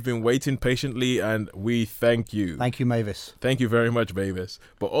know you've been waiting patiently, and we thank you. Thank you, Mavis. Thank you very much, Mavis.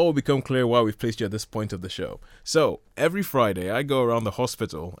 But all will become clear why we've placed you at this point of the show. So, every Friday, I go around the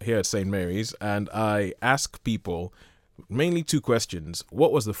hospital here at St. Mary's, and I ask people mainly 2 questions.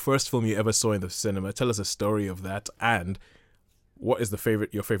 What was the first film you ever saw in the cinema? Tell us a story of that. And what is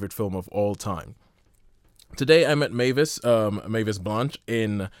your favorite film of all time? Today, I met Mavis Blanche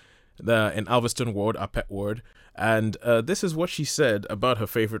in Alveston Ward, our pet ward. And this is what she said about her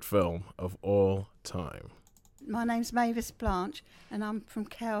favourite film of all time. My name's Mavis Blanche, and I'm from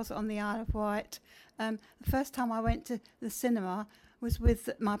Cowes on the Isle of Wight. The first time I went to the cinema was with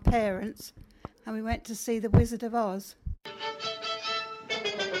my parents, and we went to see The Wizard of Oz.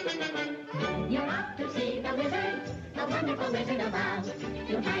 You're off to see the wizard, the wonderful Wizard of Oz.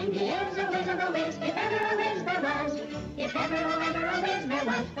 You'll find he is a whiz of a whiz, if ever a whiz there was. If ever a whiz there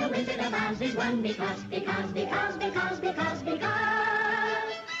was, the Wizard of Oz is one because of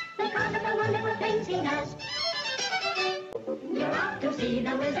the wonderful things he does. You're off to see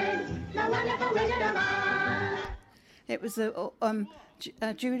the wizard, the wonderful Wizard of Oz. It was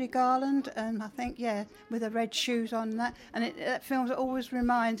Judy Garland, and I think, with the red shoes on that. And that film always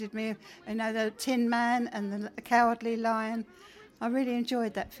reminded me of, the Tin Man and the Cowardly Lion. I really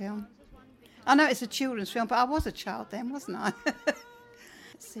enjoyed that film. I know it's a children's film, but I was a child then, wasn't I? Let's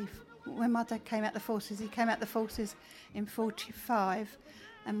see, when my dad came out the forces, he came out the forces in 45,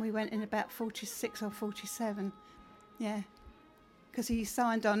 and we went in about 46 or 47. Yeah, because he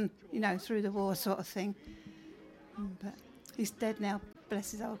signed on, through the war sort of thing. But he's dead now,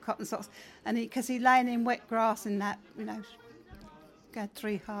 bless his old cotton socks. And because he laying in wet grass and that, had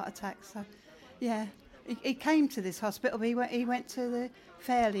 3 heart attacks. So, yeah, he came to this hospital, but he went to the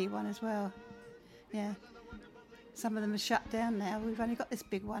Fairley one as well. Yeah, some of them are shut down now. We've only got this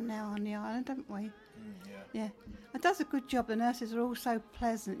big one now on the island, haven't we? Yeah. It does a good job. The nurses are all so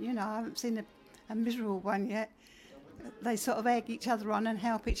pleasant. I haven't seen a miserable one yet. They sort of egg each other on and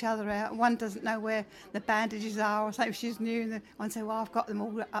help each other out. One doesn't know where the bandages are or something. She's new, and one say, "Well, I've got them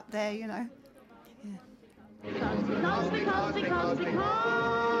all up there," Yeah.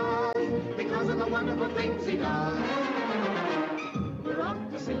 Because of the wonderful things he does. We're off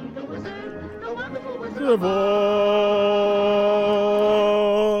to see the wizard, the wonderful Wizard of Oz.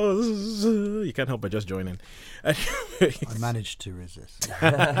 You can't help but just join in. I managed to resist.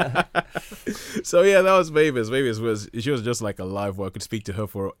 So yeah, that was Mavis. Mavis was just like a live one. I could speak to her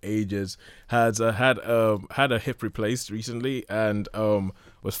for ages. Had a hip replaced recently, and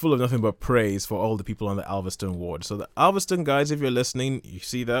was full of nothing but praise for all the people on the Alveston ward. So the Alveston guys, if you're listening, you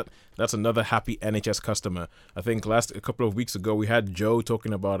see that? That's another happy NHS customer. I think a couple of weeks ago, we had Joe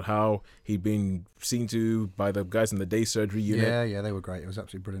talking about how he'd been seen to by the guys in the day surgery unit. Yeah, they were great. It was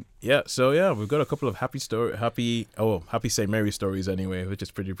absolutely brilliant. Yeah, so yeah, we've got a couple of happy St. Mary stories anyway, which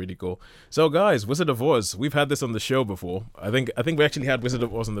is pretty cool. So guys, Wizard of Oz, we've had this on the show before. I think we actually had Wizard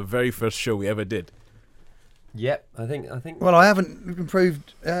of Oz on the very first show we ever did. Yep, I think. Well, I haven't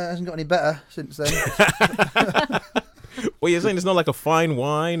improved. Hasn't got any better since then. Well, you're saying it's not like a fine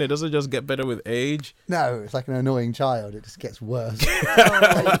wine? It doesn't just get better with age? No, it's like an annoying child. It just gets worse.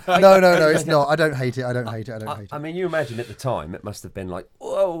 No, it's not. I don't hate it. I mean, you imagine at the time, it must have been like,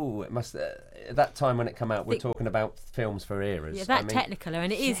 whoa, it must. At that time when it came out, we're talking about films for eras. Yeah, that Technicolor,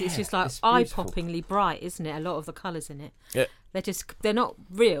 and it is. It's just like eye-poppingly bright, isn't it? A lot of the colours in it. Yeah. They're not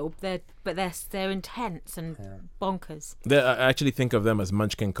real. They're intense and bonkers. I actually think of them as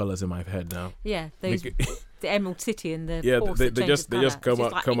Munchkin colours in my head now. Yeah, those the Emerald City and the they just come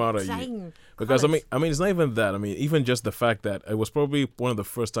out at you. Because colours. I mean, it's not even that. I mean, even just the fact that it was probably one of the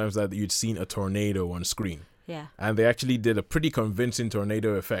first times that you'd seen a tornado on screen. Yeah. And they actually did a pretty convincing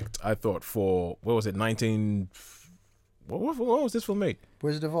tornado effect, I thought, for, what was it, what was this film made?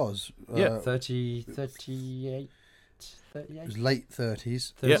 Wizard of Oz. 38. It was late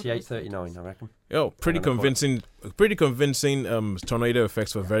 30s. 38, 39, I reckon. Pretty convincing tornado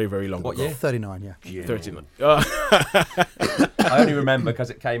effects for very, very long. What year? 39, yeah. 39. I only remember because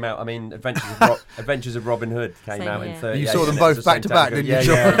it came out. I mean, Adventures of Robin Hood came out in 38. You saw them both back to back, didn't you?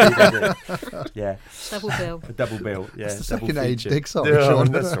 Yeah. Double bill. A double bill. Yeah. It's the second age dig. Sorry, Sean.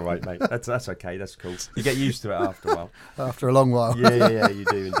 That's all right, mate. That's okay. That's cool. You get used to it after a while. After a long while. Yeah. You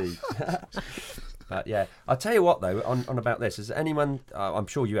do indeed. But yeah, I'll tell you what though, on about this, has anyone, I'm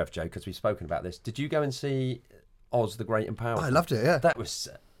sure you have, Joe, because we've spoken about this. Did you go and see Oz the Great and Powerful? I loved it, yeah. That was,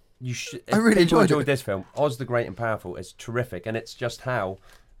 you should. I really enjoyed this film. Oz the Great and Powerful is terrific, and it's just how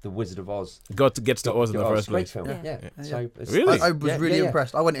the Wizard of Oz gets to Oz in the first place. Film. Yeah. So really? I was really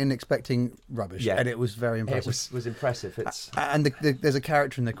impressed. I went in expecting rubbish, and it was very impressive. It was impressive. And there's a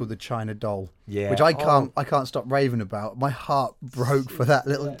character in there called the China Doll, which I can't stop raving about. My heart broke for that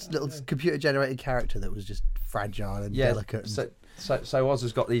little computer generated character that was just fragile and delicate. So Oz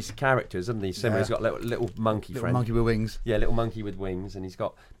has got these characters, haven't he? Simba, he's got little monkey friend. Monkey with wings. Yeah, little monkey with wings, and it's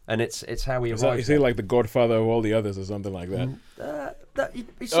how he arrives. Is he like the godfather of all the others or something like that?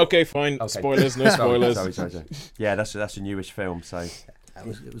 Okay, fine. Okay. Spoilers, no spoilers. Sorry. Yeah, that's a newish film, so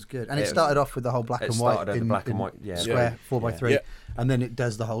it was good. And it started off with the whole black and white in square 4x3, and then it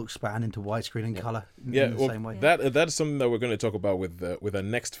does the whole span into widescreen and colour in the same way. That's something that we're going to talk about with our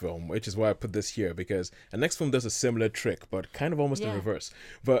next film, which is why I put this here, because our next film does a similar trick, but kind of almost in reverse.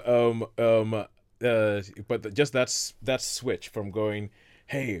 But just that switch from going,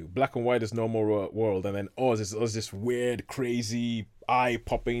 hey, black and white is normal world, and then Oz is this weird, crazy,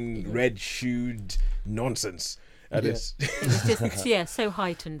 eye-popping, red-shoed nonsense. It's just so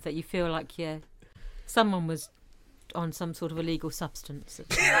heightened that you feel like someone was on some sort of illegal substance.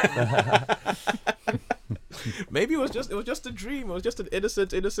 Maybe it was just a dream. It was just an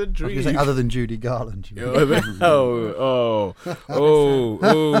innocent dream. Other than Judy Garland. Oh,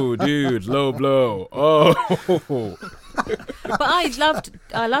 dude, low blow. Oh. But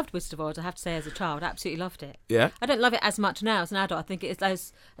I loved Wizard of Oz, I have to say, as a child. Absolutely loved it. Yeah. I don't love it as much now as an adult. I think it's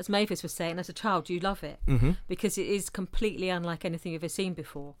as Mavis was saying, as a child you love it because it is completely unlike anything you've ever seen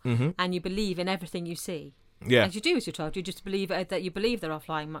before, and you believe in everything you see. Yeah. As you do as your child, you just believe that you believe there are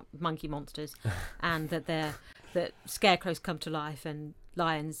flying monkey monsters, and that scarecrows come to life and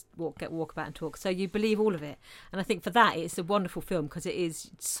lions walk about and talk. So you believe all of it, and I think for that it's a wonderful film because it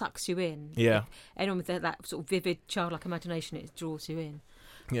sucks you in. Yeah. Anyone with that sort of vivid childlike imagination, it draws you in.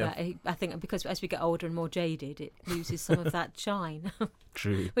 Yeah. But I think because as we get older and more jaded, it loses some of that shine.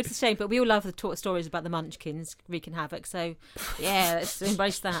 True. Which is a shame, but we all love the stories about the Munchkins wreaking havoc, so yeah, let's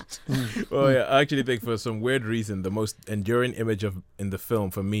embrace that. Well, yeah, I actually think for some weird reason, the most enduring image in the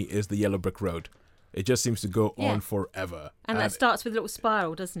film for me is the yellow brick road. It just seems to go on forever. And that starts with a little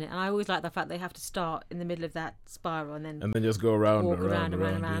spiral, doesn't it? And I always like the fact they have to start in the middle of that spiral and then just go around walk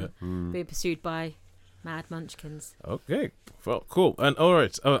around, being pursued by mad munchkins. Okay, well, cool. And all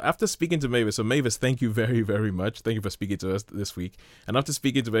right, after speaking to Mavis, so Mavis, thank you very, very much. Thank you for speaking to us this week. And after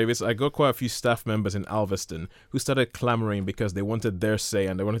speaking to Mavis, I got quite a few staff members in Alveston who started clamoring because they wanted their say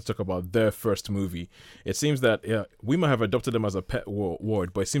and they wanted to talk about their first movie. It seems that we might have adopted them as a pet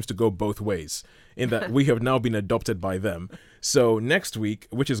ward, but it seems to go both ways in that we have now been adopted by them. So next week,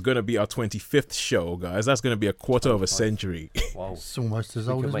 which is going to be our 25th show, guys, that's going to be a quarter of a century. Wow. It's almost as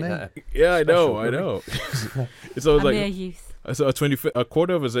old as me. Yeah, I know. It's always like youth. So a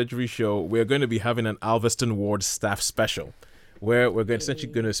quarter of a century show, we're going to be having an Alveston Ward staff special, where we're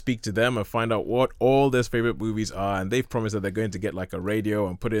essentially going to speak to them and find out what all their favorite movies are, and they've promised that they're going to get like a radio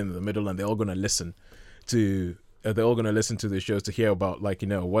and put it in the middle, and they're all going to listen to the shows to hear about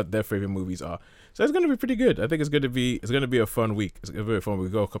what their favorite movies are. So it's going to be pretty good. I think it's going to be a fun week. It's going to be fun. We've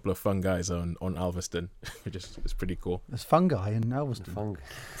got a couple of fun guys on Alveston, which is it's pretty cool. There's fungi in Alveston.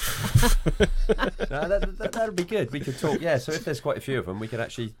 That'd be good. We could talk. Yeah. So if there's quite a few of them, we could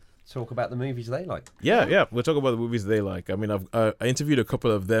actually talk about the movies they like. Yeah. We'll talk about the movies they like. I mean, I interviewed a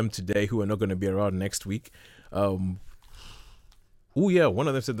couple of them today who are not going to be around next week. One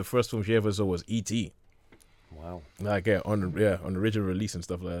of them said the first film she ever saw was E.T. Wow. On original release and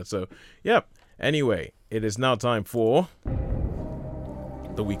stuff like that. So, yeah. Anyway, it is now time for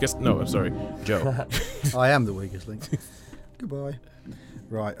the weakest. No, I'm sorry, Joe. I am the weakest link. Goodbye.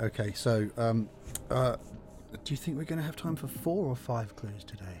 Right. Okay. So, do you think we're going to have time for 4 or 5 clues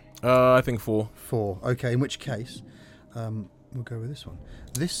today? I think 4. 4. Okay. In which case, we'll go with this one.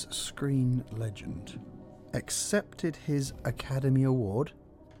 This screen legend accepted his Academy Award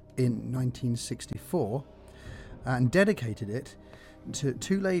in 1964 and dedicated it to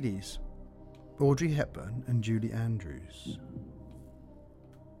 2 ladies, Audrey Hepburn and Julie Andrews.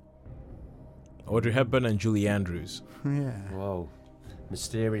 Audrey Hepburn and Julie Andrews. Yeah. Whoa.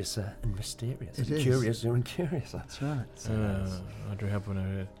 Mysterious and mysterious. It and is. Curious and curious. That's right. Audrey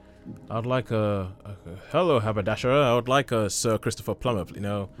Hepburn. I'd like a hello haberdasher. I would like a Sir Christopher Plummer.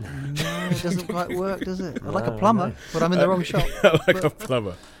 No, it doesn't quite work, does it? I like a plumber, but I'm in the wrong shop. I like a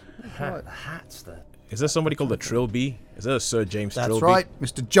plumber. The hat's there. Is there somebody called the Trilby? Is that a Sir James Trilby? That's right,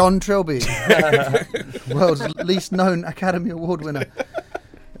 Mr. John Trilby, world's least known Academy Award winner.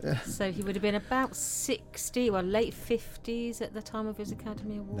 So he would have been about 60, late 50s at the time of his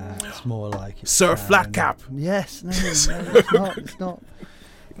Academy Award. That's more like it. Sir Flatcap. Yes, no, it's not. It's not.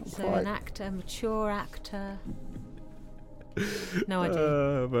 So an actor, a mature actor. No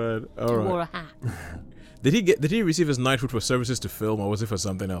idea. But all he right. wore a hat. Did he receive his knighthood for services to film, or was it for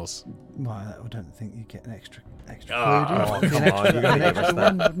something else? Well, I don't think you get an extra Oh, clue. come on, you're going to give us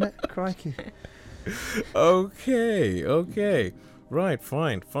one, that. wouldn't it? Crikey. Okay. Right,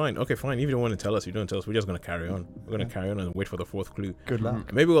 fine. Okay, fine. If you don't want to tell us, we're just going to carry on. We're going to carry on and wait for the 4th clue. Good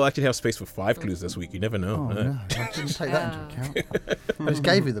luck. Maybe we'll actually have space for 5 clues this week. You never know. Oh, no. I didn't take that into account. I just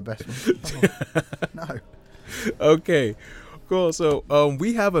gave you the best one. No. Okay. Cool. So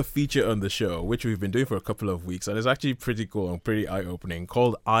we have a feature on the show, which we've been doing for a couple of weeks, and it's actually pretty cool and pretty eye-opening,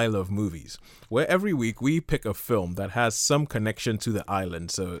 called I Love Movies, where every week we pick a film that has some connection to the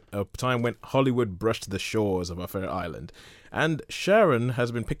island. So a time when Hollywood brushed the shores of our fair island. And Sharon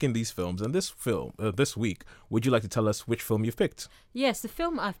has been picking these films, and this week, would you like to tell us which film you've picked? Yes, the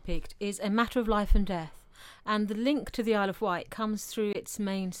film I've picked is A Matter of Life and Death, and the link to the Isle of Wight comes through its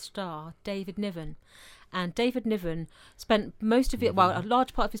main star, David Niven. And David Niven spent most of it, a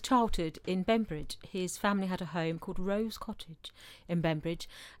large part of his childhood in Bembridge. His family had a home called Rose Cottage in Bembridge,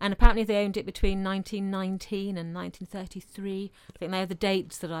 and apparently they owned it between 1919 and 1933. I think they are the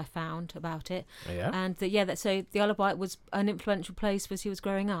dates that I found about it. Yeah. And so the Isle of Wight was an influential place as he was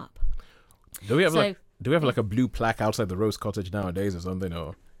growing up. Do we have like a blue plaque outside the Rose Cottage nowadays or something?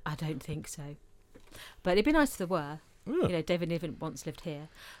 Or I don't think so, but it'd be nice if there were. Yeah. David Niven once lived here.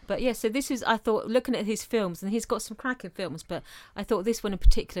 But yeah, so this is, I thought, looking at his films, and he's got some cracking films, but I thought this one in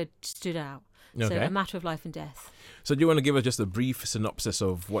particular stood out. Okay. So A Matter of Life and Death. So do you want to give us just a brief synopsis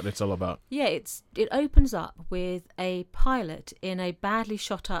of what it's all about? Yeah, it opens up with a pilot in a badly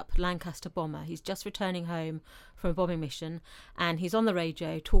shot up Lancaster bomber. He's just returning home from a bombing mission, and he's on the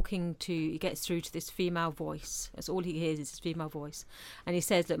radio he gets through to this female voice. That's all he hears is his female voice. And he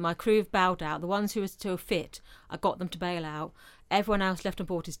says, look, my crew have bowed out. The ones who are still fit, I got them to bail out. Everyone else left on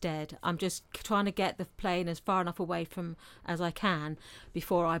board is dead. I'm just trying to get the plane as far enough away from as I can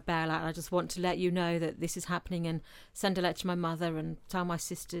before I bail out. I just want to let you know that this is happening and send a letter to my mother and tell my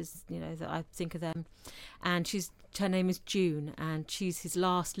sisters, that I think of them. And her name is June, and she's his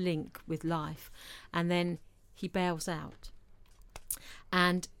last link with life. And then he bails out.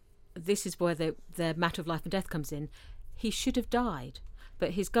 And this is where the Matter of Life and Death comes in. He should have died,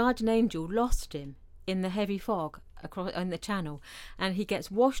 but his guardian angel lost him in the heavy fog across in the channel, and he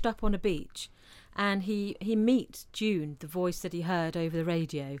gets washed up on a beach, and he meets June, the voice that he heard over the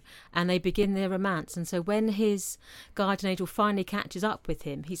radio, and they begin their romance. And so when his guardian angel finally catches up with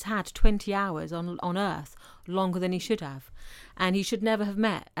him, he's had 20 hours on Earth, longer than he should have, and he should never have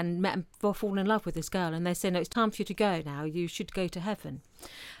met and fallen in love with this girl. And they say, no, it's time for you to go now, you should go to heaven.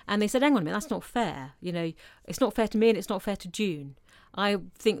 And they said, hang on a minute, that's not fair, it's not fair to me and it's not fair to June. I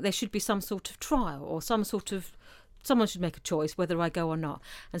think there should be some sort of trial or some sort of someone should make a choice whether I go or not.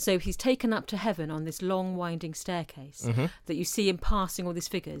 And so he's taken up to heaven on this long winding staircase that you see him passing all these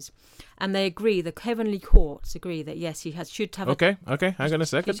figures. And they agree, the heavenly courts agree that yes, he should have Okay, hang on a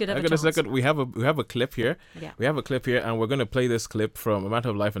second. We have a clip here. Yeah. We have a clip here, and we're going to play this clip from A Matter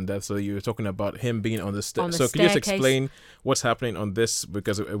of Life and Death. So you were talking about him being on the staircase. So can you just explain what's happening on this?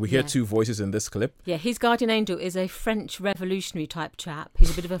 Because we hear two voices in this clip. Yeah, his guardian angel is a French revolutionary type chap.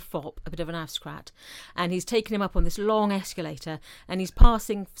 He's a bit of a fop, a bit of an aristocrat. And he's taken him up on this long escalator, and he's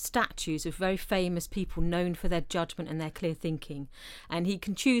passing statues of very famous people known for their judgment and their clear thinking. And he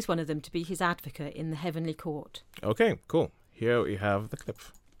can choose one of them to be his advocate in the heavenly court. Okay, cool. Here we have the clip.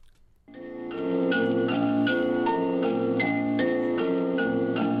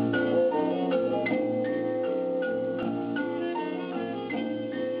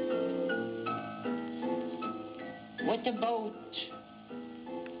 What about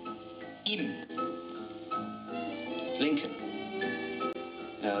him? Lincoln.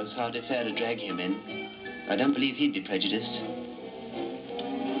 No, it's hardly fair to drag him in. I don't believe he'd be prejudiced.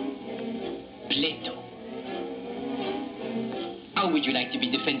 Plato. How would you like to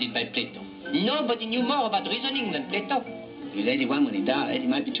be defended by Plato? Nobody knew more about reasoning than Plato. He was 81 when he died. He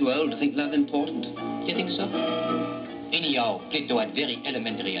might be too old to think love important. Do you think so? Anyhow, Plato had very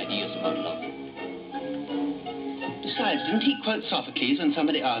elementary ideas about love. Besides, didn't he quote Sophocles when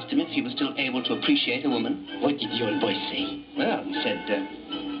somebody asked him if he was still able to appreciate a woman? What did the old boy say? Well, he said,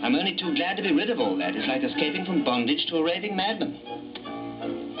 I'm only too glad to be rid of all that. It's like escaping from bondage to a raving madman.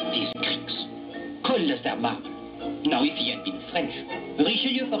 These Greeks, cold as their marble. Now, if he had been French,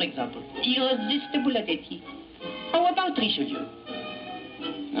 Richelieu, for example, irresistible at it. How about Richelieu?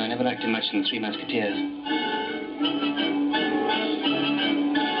 I never liked him much in The Three Musketeers.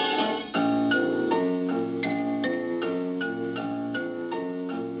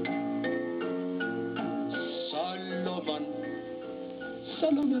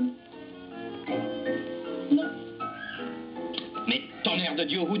 Solomon. No. Mais tonnerre de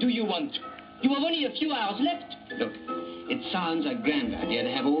Dieu, who do you want? You have only a few hours left. Look, it sounds a grand idea to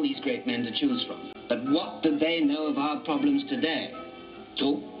have all these great men to choose from. But what do they know of our problems today?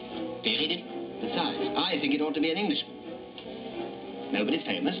 True. Very little. Besides, I think it ought to be an Englishman. Nobody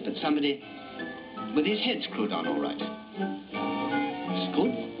famous, but somebody with his head screwed on all right.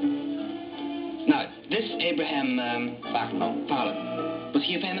 Screwed? Now, this Abraham Farland. Was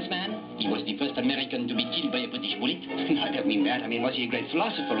he a famous man? He was the first American to be killed by a British bullet. No, I don't mean that. I mean, was he a great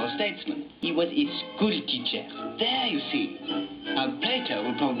philosopher or statesman? He was a school teacher. There, you see. Now, Plato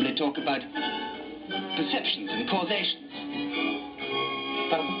will probably talk about perceptions and causations.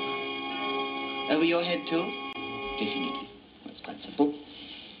 Pardon? Over your head, too? Definitely. That's quite simple.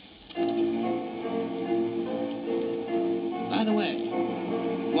 By the way,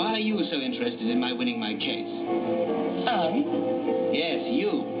 why are you so interested in my winning my case? Yes, you.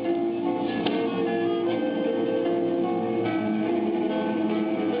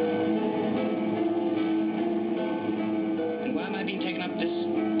 And why am I being taken up this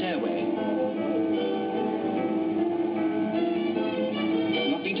stairway?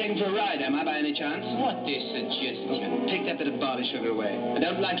 I'm not being taken for a ride, am I, by any chance? What a suggestion. Take that bit of barley sugar away. I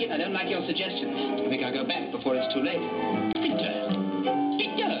don't like it. I don't like your suggestions. I think I'll go back before it's too late. Peter!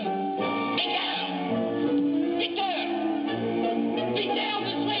 Peter! Peter! Peter! Peter,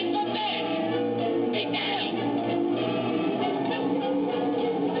 this way from there! Peter!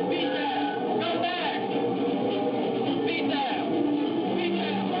 Peter, come back! Peter! Peter, come back!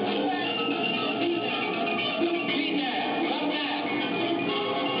 Peter, come back!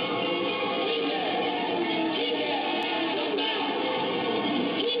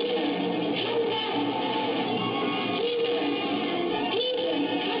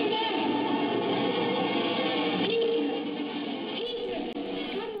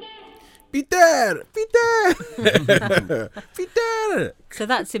 Peter! Peter! So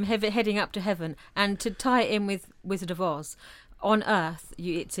that's him heading up to heaven. And to tie it in with Wizard of Oz, on Earth,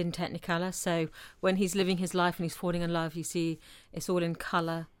 it's in Technicolor. So when he's living his life and he's falling in love, you see it's all in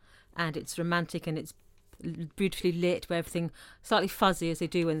colour and it's romantic and it's beautifully lit, where everything slightly fuzzy as they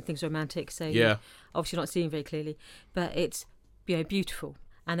do when things are romantic. So yeah, obviously not seeing very clearly, but it's beautiful.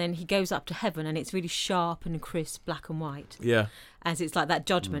 And then he goes up to heaven and it's really sharp and crisp, black and white. Yeah. As it's like that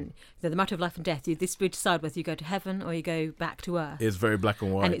judgment. The matter of life and death, this will decide whether you go to heaven or you go back to earth. It's very black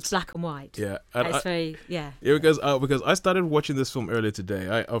and white. And it's black and white. Yeah. And it's very, Yeah, because I started watching this film earlier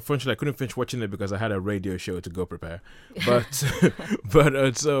today. Unfortunately, I couldn't finish watching it because I had a radio show to go prepare. But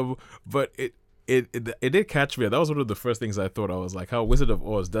it did catch me. That was one of the first things I thought. I was like, how Wizard of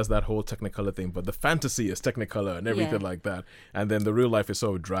Oz does that whole Technicolor thing, but the fantasy is Technicolor and everything like that, and then the real life is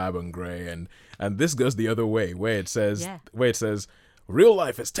so drab and grey, and this goes the other way, where it says real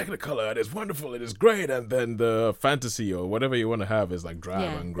life is Technicolor and it's wonderful, it is great, and then the fantasy or whatever you want to have is like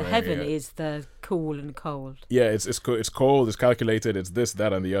drab and grey. The heaven is the cool and cold. Yeah, it's cold, it's calculated, it's this,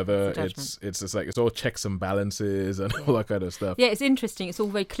 that, and the other. It's just like it's all checks and balances and all that kind of stuff. Yeah, it's interesting. It's all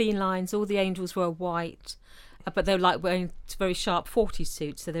very clean lines. All the angels were white, but they're like wearing very sharp 40s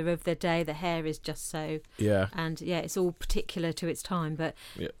suits, so they're of their day. The hair is just so. Yeah. And it's all particular to its time, but.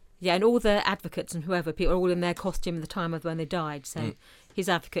 Yeah, and all the advocates and whoever, people are all in their costume at the time of when they died. So his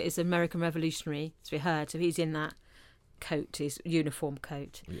advocate is an American revolutionary, as we heard. So he's in that coat, his uniform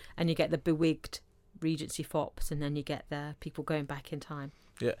coat. Yeah. And you get the bewigged Regency fops, and then you get the people going back in time.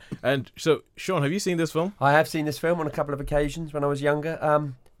 Yeah. And so, Sean, have you seen this film? I have seen this film on a couple of occasions when I was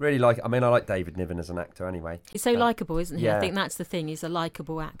younger. Really like it. I mean, I like David Niven as an actor anyway. He's so likeable, isn't he? Yeah. I think that's the thing. He's a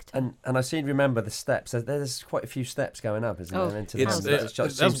likeable actor. And I seem to remember the steps. There's quite a few steps going up, isn't there? Into it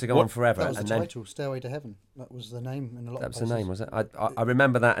seems to go on forever. That was and the title, Stairway to Heaven. That was the name in a lot of places. That was the name, was it? I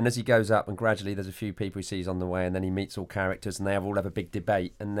remember that. And as he goes up, and gradually there's a few people he sees on the way, and then he meets all characters, and they all have a big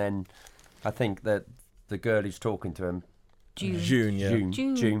debate. And then I think that the girl who's talking to him, June. Love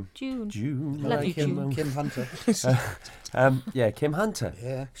you, June. Kim Hunter. Kim Hunter.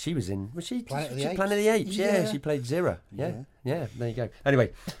 Yeah. She was in. Was she Planet of the Apes? Yeah, she played Zira. Yeah. There you go.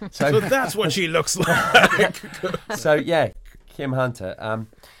 Anyway, so that's what she looks like. So Kim Hunter.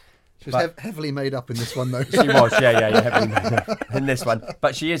 She was heavily made up in this one, though. She was, heavily made up in this one.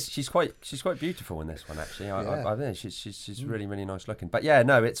 But she's quite beautiful in this one, actually. I think she's really, really nice looking. But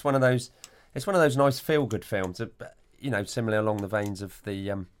it's one of those nice feel good films. Similar along the veins of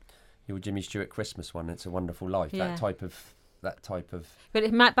the your Jimmy Stewart Christmas one. It's a Wonderful Life. Yeah. That type of. But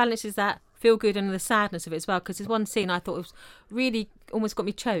it balances that feel good and the sadness of it as well. Because there's one scene I thought was really almost got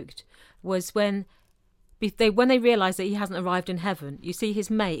me choked. Was when they realise that he hasn't arrived in heaven. You see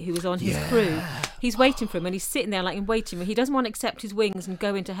his mate who was on his crew. He's waiting for him, and he's sitting there like in waiting room. He doesn't want to accept his wings and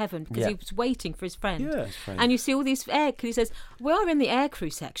go into heaven because he was waiting for his friend. Yeah. And you see all these because he says, "We are in the air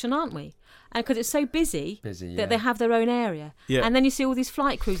crew section, aren't we?" And because it's so busy that they have their own area. Yeah. And then you see all these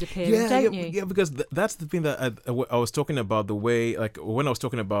flight crews appearing, don't you? Yeah, because that's the thing that I was talking about, the way, like, when I was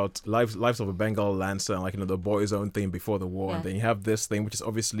talking about Lives of a Bengal Lancer, like, the boys' own thing before the war, and then you have this thing, which is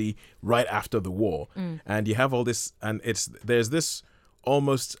obviously right after the war. And you have all this, and there's this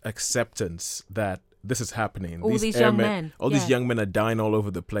almost acceptance that this is happening. All these young men. All these young men are dying all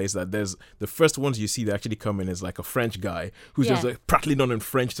over the place. That there's the first ones you see that actually come in is like a French guy who's just like prattling on in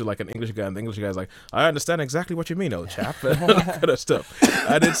French to like an English guy, and the English guy's like, "I understand exactly what you mean, old chap," and all that kind of stuff.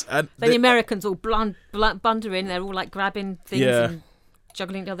 Then the Americans all blunder in. They're all like grabbing things and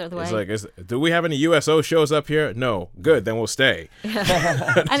juggling the other way. It's like, do we have any USO shows up here? No. Good, then we'll stay.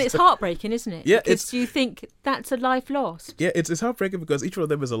 And it's heartbreaking, isn't it? Yeah, because you think that's a life lost. Yeah, it's heartbreaking because each one of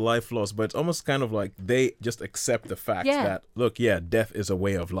them is a life lost, but it's almost kind of like they just accept the fact that, look, death is a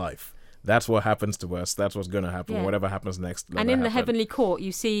way of life. That's what happens to us. That's what's going to happen. Whatever happens next. And in the heavenly court,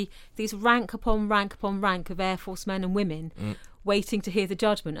 you see these rank upon rank upon rank of Air Force men and women waiting to hear the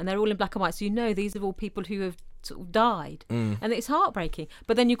judgment, and they're all in black and white. So these are all people who have sort of died, and it's heartbreaking.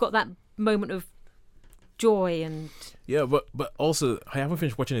 But then you've got that moment of joy and but also I haven't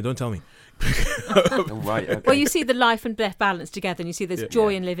finished watching it. Don't tell me. Right. Okay. Well, you see the life and death balance together, and you see there's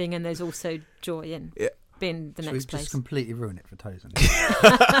joy in living, and there's also joy in being the next place. Just completely ruin it for Tozen.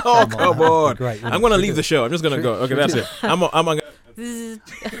 Oh, come on! Great. I'm going to leave the show. I'm just going to go. Okay, that's it. I'm gonna...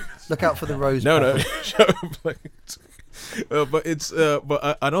 Look out for the rose. No. But it's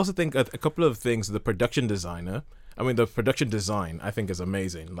but I'd also think a couple of things. The production design, I think, is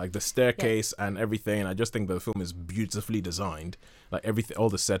amazing. Like the staircase and everything. I just think the film is beautifully designed. Like everything, all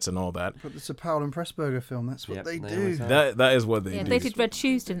the sets and all that. But it's a Powell and Pressburger film. That's what they do. That is what they do. They did Red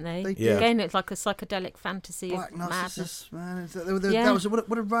Shoes, didn't they? They did. Again, it's like a psychedelic fantasy Black of Narcissus, madness. Man. That was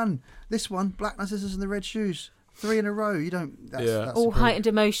what a run. This one, Black Narcissus and the Red Shoes. 3 in a row. You don't. That's all heightened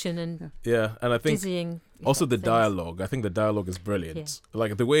emotion and and I think dizzying. Also the dialogue. I think the dialogue is brilliant.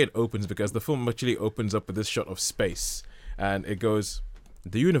 Like the way it opens, because the film actually opens up with this shot of space, and it goes,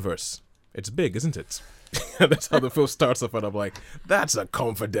 "The universe. It's big, isn't it?" That's how the film starts off, and I'm like, "That's a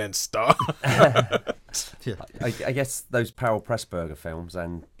confident start." I guess those Powell Pressburger films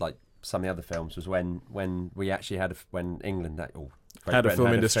and like some of the other films was when we actually had when England had a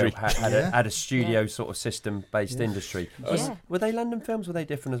film industry, had a studio sort of system based industry. Were they London films? Were they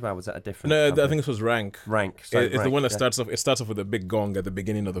different as well? Was that a different? No, company? I think this was Rank. Rank. So it's the one that starts off. It starts off with a big gong at the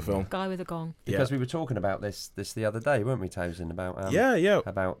beginning of the film. Guy with a gong. Because we were talking about this the other day, weren't we, Tozen?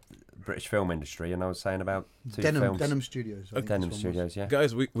 About British film industry, and I was saying about two Denim films. Studios. I think Denim this one was. Studios, yeah.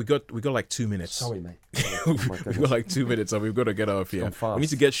 Guys, we got like 2 minutes. Sorry, mate. We got like 2 minutes, so we've got to get off here. fast. We need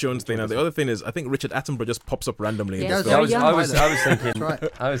to get Sean's thing. Now, the other thing is, I think Richard Attenborough just pops up randomly in Yeah, this very film. young. I was thinking. That's right.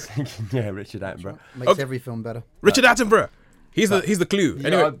 I was thinking, yeah, Richard Attenborough. Makes every film better. Richard Attenborough. He's the clue. Yeah,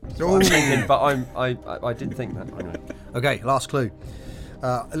 Anyway, I'm thinking, but I did think that. Anyway. Okay, last clue.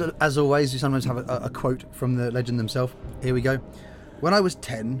 As always, you sometimes have a quote from the legend themselves. Here we go. When I was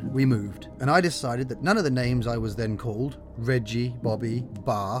 10, we moved, and I decided that none of the names I was then called, Reggie, Bobby,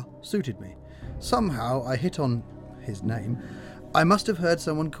 Bar, suited me. Somehow I hit on his name. I must have heard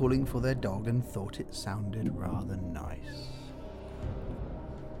someone calling for their dog and thought it sounded rather nice.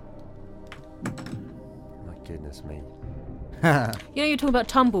 My goodness me. You know, you were talking about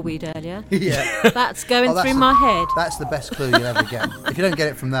tumbleweed earlier. Yeah. That's going Oh, through my head. That's the best clue you'll ever get. If you don't get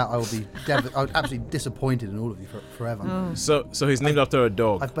it from that, I will be absolutely disappointed in all of you forever. Oh. so he's named after a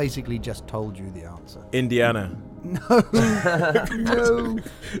dog. I've basically just told you the answer. Indiana. No. No.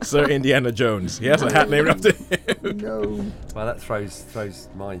 Sir Indiana Jones. He has a hat named after him. No. Well, that throws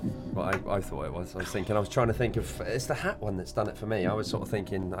my what I thought it was. I was trying to think of. It's the hat one that's done it for me. I was sort of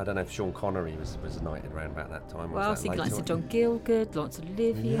thinking. I don't know if Sean Connery was knighted around about that time. Well, I was thinking like Sir John Gielgud, Lawrence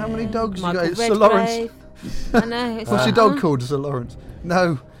Olivier. How many dogs you Michael got? Sir Lawrence. Redgrave. I know. It's What's your dog called, Sir Lawrence?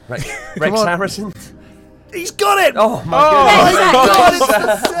 No. Rex Come on. Harrison. He's got it! Oh my God, goodness! it's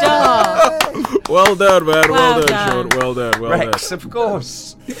the star! Well done, man. Well Well done, Sean. done. Well done. Well Rex, of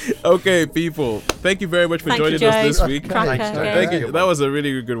course. done. Okay, people. Thank you very much for Thank you, joining us Joe. this week. Cracker, Thanks, yeah. Thank you. That was a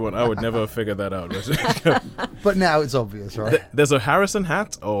really good one. I would never have figured that out. But now it's obvious, right? There's a Harrison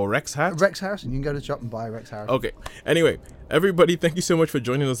hat or Rex hat. Rex Harrison. You can go to the shop and buy a Rex Harrison. Okay. Anyway, everybody, thank you so much for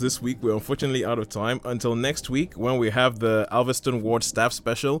joining us this week. We're unfortunately out of time. Until next week, when we have the Alveston Ward Staff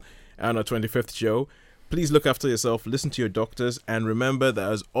Special and our 25th show. Please look after yourself, listen to your doctors, and remember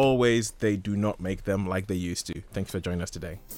that as always, they do not make them like they used to. Thanks for joining us today.